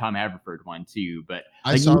Tom Haverford one too. But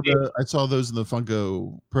I saw those in the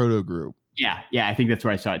Funko Proto group. Yeah, I think that's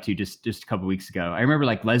where I saw it too. Just a couple weeks ago. I remember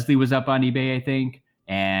like Leslie was up on eBay, I think,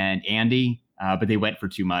 and Andy, but they went for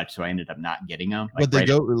too much, so I ended up not getting them. Like, but they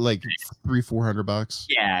go like $300-400.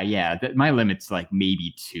 Yeah. My limit's like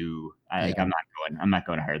maybe two. I'm not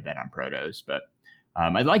going higher than that on Protos, but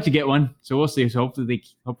I'd like to get one. So we'll see. So hopefully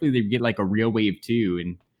they get like a real wave 2,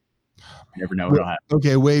 and you never know what'll happen.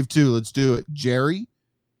 Okay, wave 2. Let's do it. Jerry.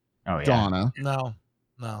 Oh yeah. Donna. No.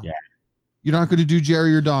 Yeah. You're not going to do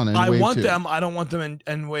Jerry or Donna. I want 2. them. I don't want them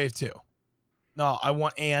in wave 2. No, I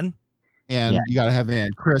want Ann. And you got to have Ann.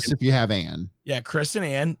 Chris, if you have Ann. Yeah, Chris and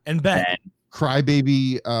Ann and Ben.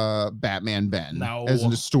 Crybaby Batman Ben. No. As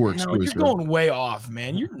a store No, exclusive. you're going way off,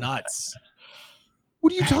 man. You're nuts.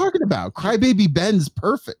 What are you talking about? Crybaby Ben's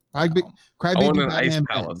perfect. Crybaby I want an Batman ice Ben.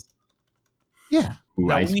 palace. Yeah. Ooh,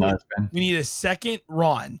 No, Ice Palace, Ben. We need a second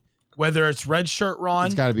Ron, whether it's red shirt Ron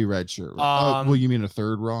It's got to be red shirt. Well, you mean a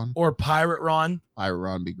third Ron? or pirate Ron. Pirate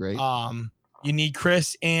Ron would be great. You need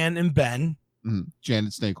Chris, Ann, and Ben.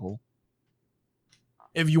 Janet Snakehole.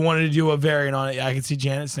 If you wanted to do a variant on it, I can see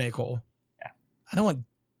Janet Snakehole. Yeah. I don't want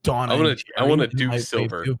Donna. I want to in do my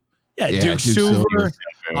silver. wave 2. Yeah, Yeah, Duke Duke Silver.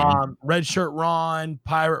 Silver. Red shirt Ron,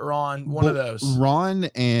 pirate Ron, one of those. Ron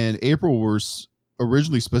and April were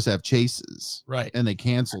originally supposed to have chases, Right. and they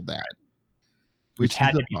canceled that. Which had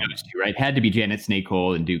is to a be bummer. those two, right? Had to be Janet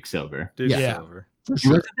Snakehole and Duke Silver. Dude, Yeah. Silver. For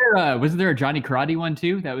sure. Wasn't there a Johnny Karate one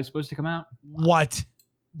too that was supposed to come out? What?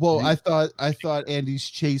 Well, I thought Andy's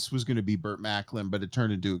chase was going to be Burt Macklin, but it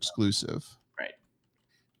turned into exclusive. Right.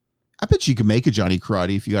 I bet you could make a Johnny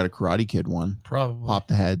Karate if you got a Karate Kid one. Probably. Pop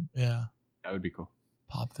the head, Yeah. That would be cool.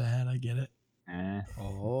 Pop the head. I get it.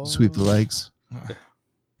 Oh, sweep the legs.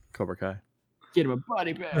 Cobra Kai. Get him a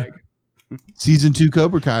body bag. Season 2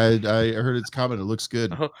 Cobra Kai. I heard it's coming. It looks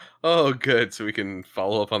good. Oh, good. So we can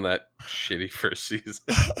follow up on that shitty first season.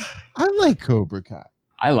 I like Cobra Kai.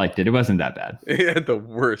 I liked it. It wasn't that bad. It had the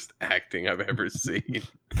worst acting I've ever seen.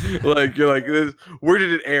 Like you're like, where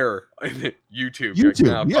did it air? YouTube. You're like, YouTube,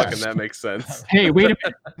 nah, yes. fucking that makes sense. Hey, wait a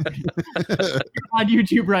minute. You're on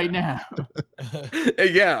YouTube right now.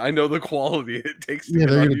 Yeah, I know the quality it takes. To Yeah, get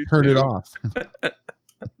they're on going to turn it YouTube. off.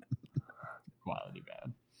 Quality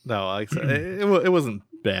bad. No, like I said, it wasn't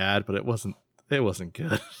bad, but it wasn't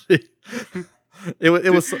good.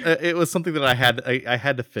 It was something that I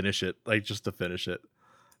had to finish it, like just to finish it.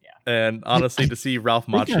 Yeah. And honestly, to see Ralph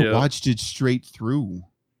I think I Macchio, watched it straight through.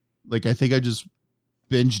 Like, I think I just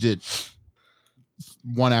binged it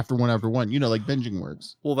one after one after one. You know, like binging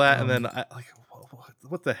works. well, that and then I, like,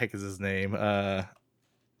 what the heck is his name?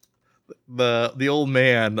 The old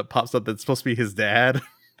man that pops up that's supposed to be his dad.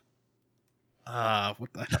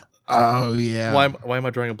 What the hell? Oh yeah. Why am I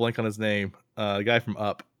drawing a blank on his name? The guy from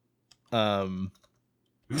Up.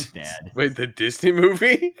 Who's dad? Wait, the Disney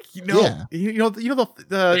movie? You know, Yeah. you know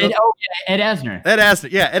the Ed Asner. Ed Asner.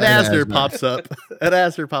 Yeah, Ed Asner Asner. pops up. Ed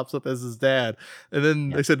Asner pops up as his dad, and then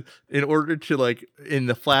they said in order to like in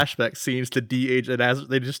the flashback scenes to de-age Ed Asner,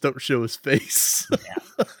 they just don't show his face.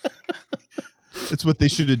 That's what they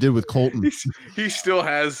should have did with Colton. He still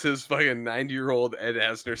has his fucking 90-year-old Ed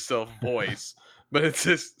Asner self voice, but it's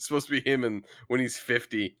just supposed to be him and when he's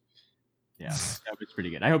 50. Yeah, that was pretty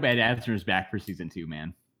good. I hope Ed Asner is back for season 2,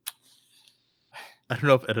 man. I don't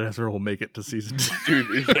know if Ed Asner will make it to season 2.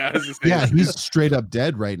 Dude, yeah, I was just saying- Yeah, he's straight up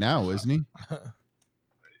dead right now, isn't he?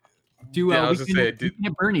 Do Yeah, I was gonna say, Weekend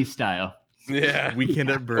at Bernie's style. Yeah. Weekend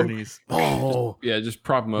at Bernie's. Oh, Yeah, just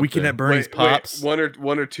prop him up. Weekend there. at Bernie's Wait, pops. one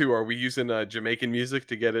or two. Are we using Jamaican music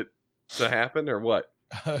to get it to happen, or what?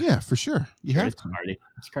 Yeah, for sure. You have It's to. party.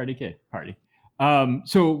 It's Cardi Kid party.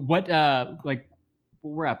 So what? Like,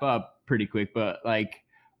 we'll wrap up pretty quick, but like,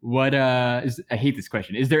 what? I hate this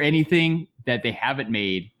question. Is there anything that they haven't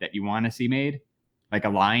made that you want to see made? Like a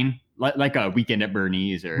line, like a Weekend at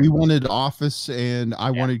Bernie's, or We wanted Office and I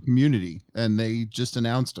wanted Community, and they just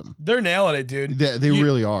announced them. They're nailing it, dude. They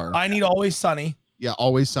really are. I need Always Sunny. Yeah,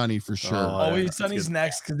 Always Sunny for sure. Oh, yeah, Always that's Sunny's good.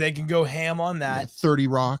 next because they can go ham on that. 30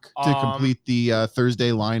 Rock to complete the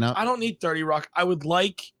Thursday lineup. I don't need 30 Rock. I would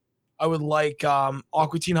like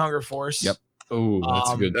Aqua Teen Hunger Force. Yep. Oh,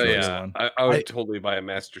 that's a good Oh, choice. yeah, I would I- totally buy a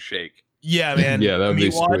Master Shake. Yeah, man. Yeah, that would be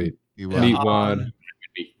Meatwad. sweet. He will. Neat wad.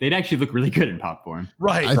 they'd actually look really good in pop form.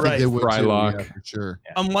 Right, I think right. they would too, Frylock. yeah, for sure.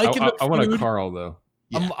 I'm liking the I want a food. Carl though.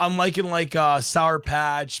 I'm liking like Sour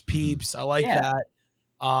Patch, Peeps. I like that.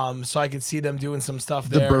 So I can see them doing some stuff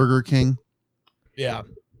The there. Burger King. Yeah.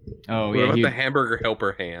 Oh What yeah, about the hamburger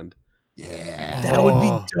helper hand? Yeah. That would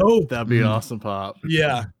be dope. That'd be an awesome pop.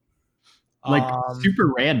 Yeah. like super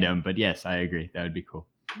random, but yes, I agree. That would be cool.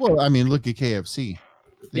 Well, I mean, look at KFC.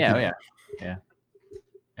 They Yeah, could- yeah.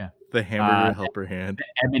 The hamburger helper hand.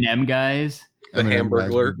 M&M guys. The M&M guys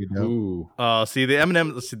Hamburglar. would be dope. Ooh. See the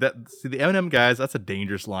M&M. See the M&M guys. That's a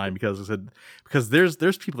dangerous line because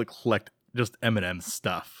there's people that collect just M&M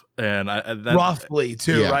stuff, and roughly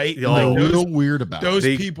too, Yeah. right? Oh, They're Like, real weird about those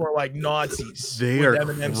They- people are like Nazis. they with are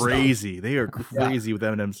M&M stuff. crazy. They are crazy with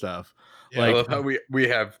M&M stuff. Yeah. I love how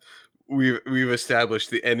we've established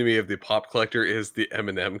the enemy of the pop collector is the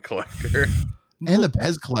M&M collector. it. And the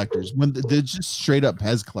Pez collectors, when they're just straight up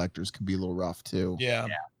Pez collectors, can be a little rough too. Yeah.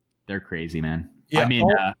 They're crazy, man. Yeah. I'm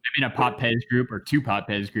in a Pop Pez group or 2 Pop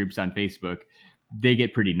Pez groups on Facebook. They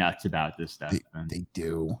get pretty nuts about this stuff. man. They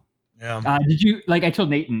do. Yeah. Did you like? I told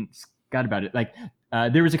Nate and Scott about it. Like,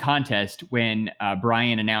 there was a contest when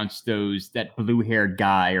Brian announced that blue-haired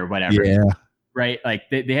guy or whatever. Yeah. Right? Like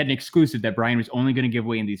they had an exclusive that Brian was only going to give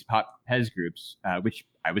away in these Pop Pez groups, which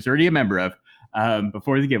I was already a member of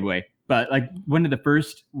before the giveaway. But like one of the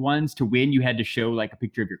first ones to win, you had to show like a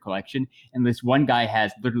picture of your collection. And this one guy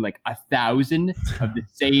has literally like 1,000 of the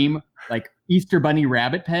same like Easter Bunny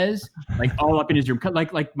rabbit Pez, like all up in his room.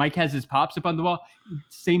 Like Mike has his pops up on the wall.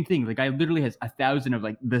 Same thing. The guy literally has 1,000 of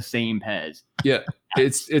like the same Pez. Yeah,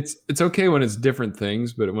 it's okay when it's different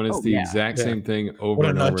things, but when it's the exact same thing over What a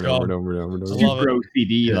and nut over and job. over and over and over and over. I love Super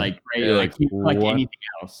OCD, Yeah. like right, Yeah, like he like what? anything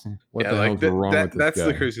else. What Yeah, the like hell's that, wrong with this that's guy?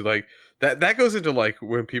 the crazy. Like that goes into like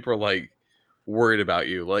when people are like worried about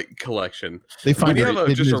you, like collection. They When find you it have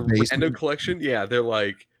just in a his basement. random collection, yeah, they're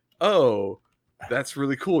like, oh, that's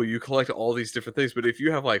really cool. You collect all these different things, but if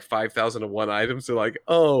you have like 5,001 items, they're like,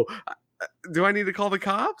 oh, do I need to call the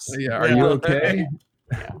cops? Yeah, are Yeah. you okay?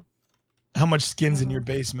 How much skin's in your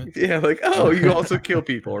basement? Yeah, like, oh, you also kill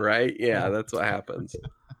people, right? Yeah, that's what happens.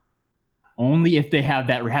 Only if they have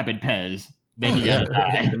that rabbit Pez, then you gotta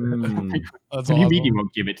die. Mm, That's What do you mean you awesome.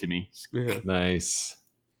 won't give it to me? Yeah, nice.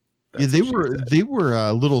 Yeah, that's they what she said. they were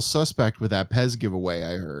a little suspect with that Pez giveaway.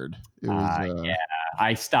 I heard it was. Yeah,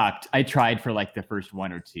 I stopped. I tried for like the first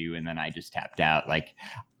 1 or 2, and then I just tapped out. Like,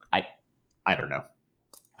 I don't know.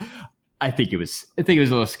 I think it was a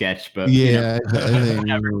little sketch, but you know, Yeah,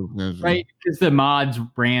 I think- right? Because the mods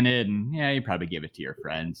ran it, and yeah, you probably give it to your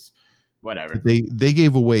friends. Whatever. They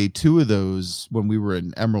gave away 2 of those when we were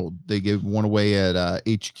in Emerald. They gave one away at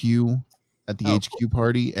HQ at the Oh, HQ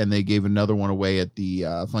party, and they gave another one away at the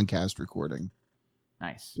Funcast recording.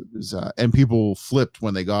 Nice. It was, and people flipped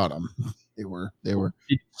when they got them. They were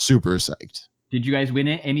super psyched. Did you guys win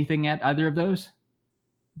anything at either of those?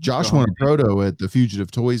 Josh Oh, won a proto at the Fugitive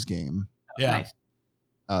Toys game. Yeah. Nice.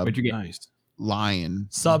 Uh, What'd you get? Nice. Lion.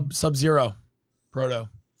 Sub-Zero Proto.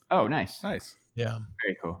 Oh, nice. Nice. Yeah.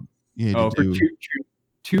 Very cool. Yeah, Oh, to for do-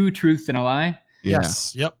 two truths and a lie. yeah,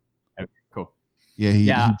 Yes. Yep. Okay, cool. yeah. He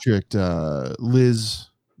Yeah. tricked Liz,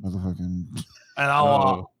 motherfucking. And I'll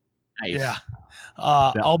Oh, Nice. yeah.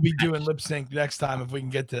 I'll be doing lip sync next time if we can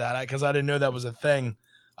get to that, because I didn't know that was a thing.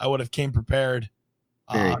 I would have came prepared.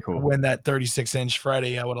 Very To cool. win that 36-inch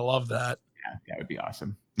Friday. I would have loved that. Yeah, that would be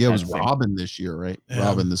awesome. Yeah, it was That's sick. Robin this year, right? Yeah.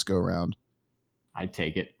 Robin this go round. I'd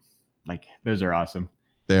take it. Like, those are awesome.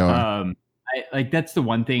 They are. That's the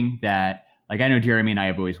one thing that, like, I know Jeremy and I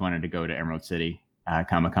have always wanted to go to Emerald City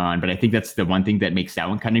Comic Con, but I think that's the one thing that makes that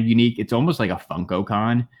one kind of unique. It's almost like a Funko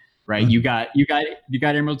Con, right? Mhm. You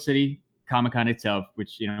got Emerald City Comic Con itself,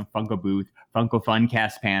 which, you know, Funko booth, Funko Fun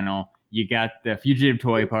Cast panel. You got the Fugitive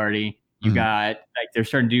Toy Party. You Mhm. got, like, they're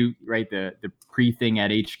starting to do the pre thing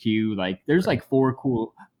at HQ. Like, there's like 4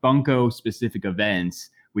 cool Funko specific events,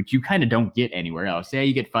 which you kind of don't get anywhere else. Yeah,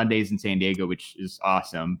 you get Fun Days in San Diego, which is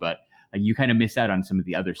awesome, but like, you kind of miss out on some of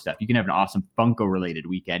the other stuff. You can have an awesome Funko related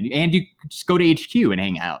weekend, and you could just go to HQ and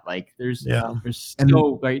hang out. Like, there's And-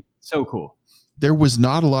 so cool. There was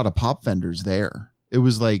not a lot of pop vendors there. It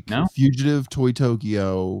was like No? Fugitive, Toy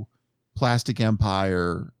Tokyo, Plastic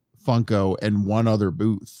Empire, Funko, and one other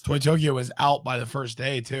booth. Toy Tokyo was out by the first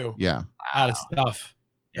day too. Yeah, Out of stuff.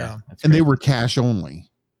 Yeah. That's and they great. were cash only.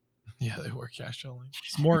 Yeah, they were cash only.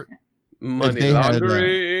 Smart. Money they had,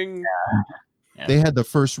 laundering. Yeah. They had the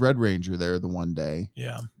first Red Ranger there the one day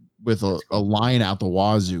Yeah. with a line out the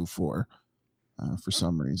wazoo for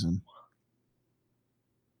some reason.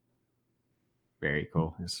 very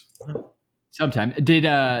cool. nice. Sometime did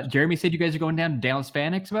Jeremy said you guys are going down to Dallas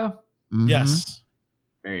Fan Expo? Mhm. Yes.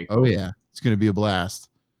 Very cool. Oh yeah, it's gonna be a blast.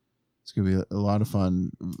 It's gonna be a lot of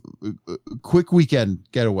fun. Quick weekend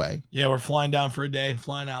getaway. Yeah, we're flying down for a day,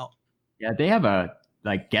 flying out. Yeah, they have a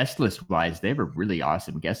like guest list wise, they have a really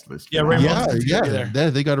awesome guest list. Yeah, for Rainbow that. Six's gonna be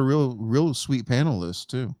there. They got a real sweet panel list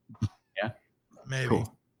too. Maybe.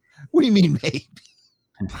 Cool. What do you mean, maybe?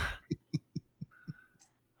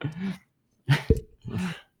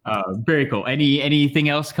 Very cool. Anything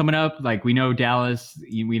else coming up? Like we know Dallas,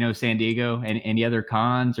 we know San Diego, and any other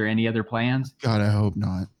cons or any other plans? God, I hope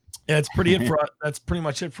not. Yeah, it's pretty it for us. That's pretty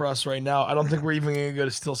much it for us right now. I don't think we're even gonna go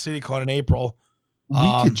to Steel City Con in April. We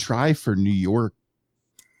could try for New York.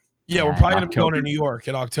 Yeah, we're Yeah, probably gonna be going October. to New York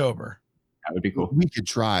in October. That would be cool. We could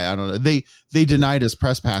try. I don't know. They denied us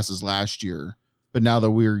press passes last year, but now that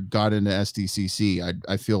we're got into SDCC,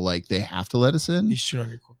 I feel like they have to let us in. You shoot on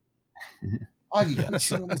your core. Yeah,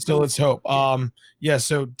 so let's hope. Yeah,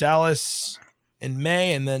 so Dallas in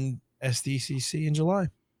May and then SDCC in July.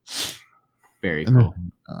 Very And cool.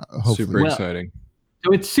 then, hopefully, Super Well, exciting.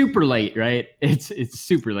 So it's super late, right? It's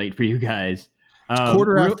super late for you guys.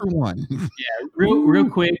 quarter real, after one. real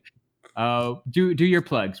quick. Do your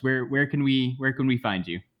plugs. Where can we find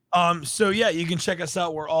you? So yeah, you can check us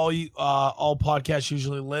out where all podcasts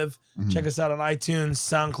usually live. Mhm. Check us out on iTunes,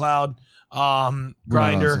 SoundCloud,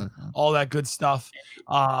 Grinder, all that good stuff.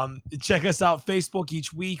 Check us out Facebook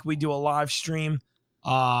each week. We do a live stream.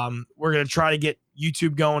 We're gonna try to get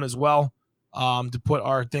YouTube going as well, to put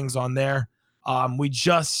our things on there. We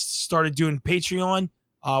just started doing Patreon.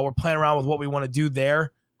 We're playing around with what we want to do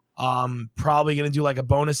there. Probably gonna do like a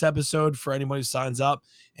bonus episode for anybody who signs up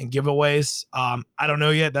and giveaways. I don't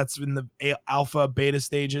know yet. That's in the alpha beta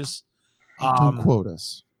stages. Don't quote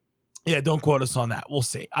us. Yeah, don't quote us on that. We'll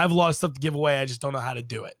see. I have a lot of stuff to give away. I just don't know how to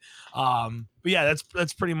do it. But yeah,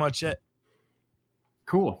 that's pretty much it.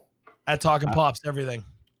 Cool. At Talking Pops, everything.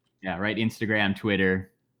 Yeah, right. Instagram,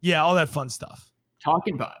 Twitter, Yeah, all that fun stuff.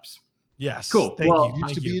 Talking Pops. Yes. Cool. Thank Well, you. Used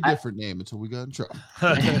Thank to be you. a different name until we got in trouble.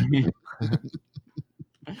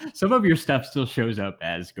 Some of your stuff still shows up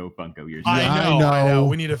as Go Funko. Yours. I I know. know.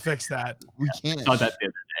 We need to fix that. We can't. Saw that the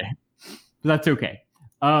other day. But that's okay.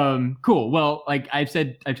 Cool. Well, like I've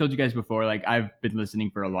told you guys before, like I've been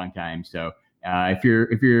listening for a long time. So if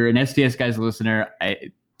you're an STS guys listener,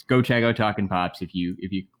 go check out Talking Pops if you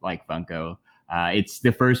like Funko. It's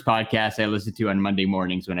the first podcast I listen to on Monday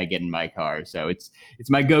mornings when I get in my car. So it's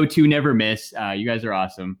my go-to, never miss. You guys are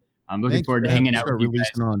awesome. I'm looking forward to hanging out with you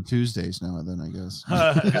guys. Releasing on Tuesdays now, then I guess.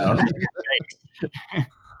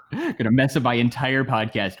 Gonna mess up my entire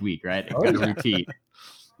podcast week, right? I've got a routine.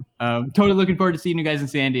 Totally looking forward to seeing you guys in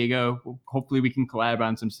San Diego. Hopefully we can collab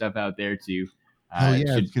on some stuff out there too. Hell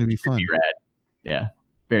yeah, it's gonna be fun. Rad. Yeah,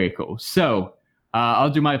 very cool. So I'll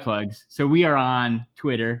do my plugs. So we are on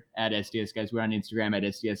Twitter at STS Guys. We're on Instagram at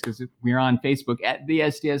STS Guys. We're on Facebook at the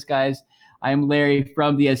STS Guys. I am Larry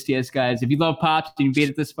from the STS Guys. If you love Pops and you made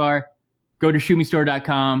it this far, go to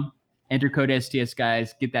shootmestore.com, enter code STS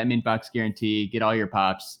Guys, get that mint box guarantee, get all your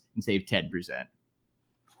Pops, and save 10%.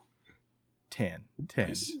 10. I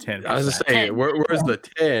was just saying, where's the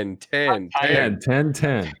 10? 10.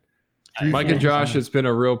 Mike and Josh, it's been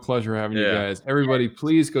a real pleasure having you guys. Everybody,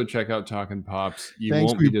 please go check out Talking Pops. You Thanks,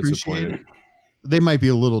 won't be we appreciate disappointed. They might be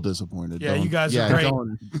a little disappointed. Yeah, you guys are great.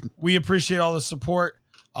 We appreciate all the support.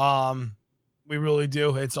 We really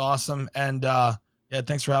do. It's awesome. And yeah,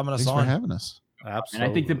 thanks for having us on. Thanks for having us. Absolutely.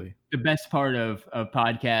 And I think the best part of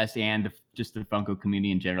podcasts and just the Funko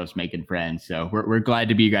community in general is making friends. So we're glad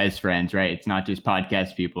to be you guys' friends, right? It's not just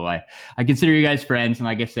podcast people. I consider you guys friends. And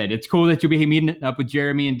like I said, it's cool that you'll be meeting up with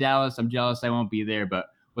Jeremy in Dallas. I'm jealous I won't be there, but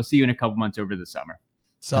we'll see you in a couple months over the summer.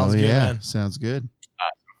 Sounds good, man. Sounds good.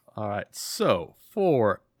 All right. So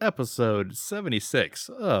for episode 76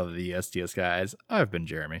 of the STS Guys, I've been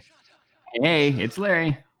Jeremy. Hey, it's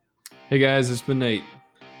Larry. Hey guys, it's been Nate.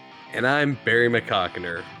 And I'm Barry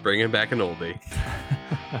McCockiner, bringing back an oldie.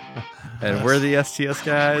 And we're the STS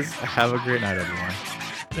Guys. Have a great night, everyone.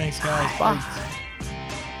 Thanks, guys. Bye.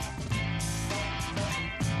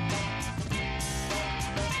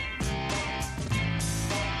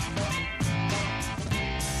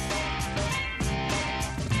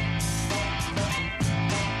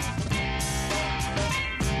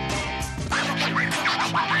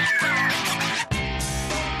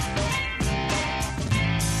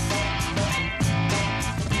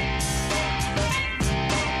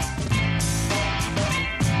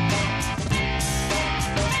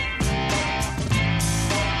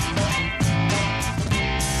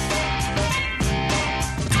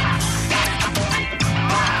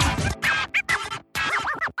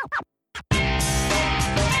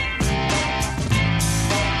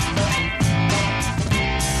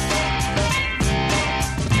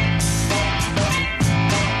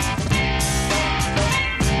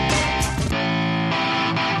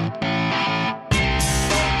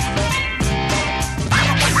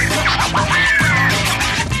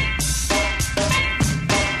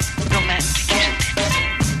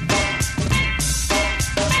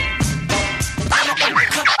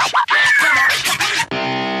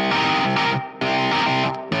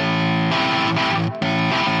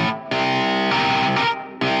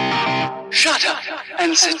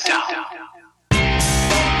 sit down.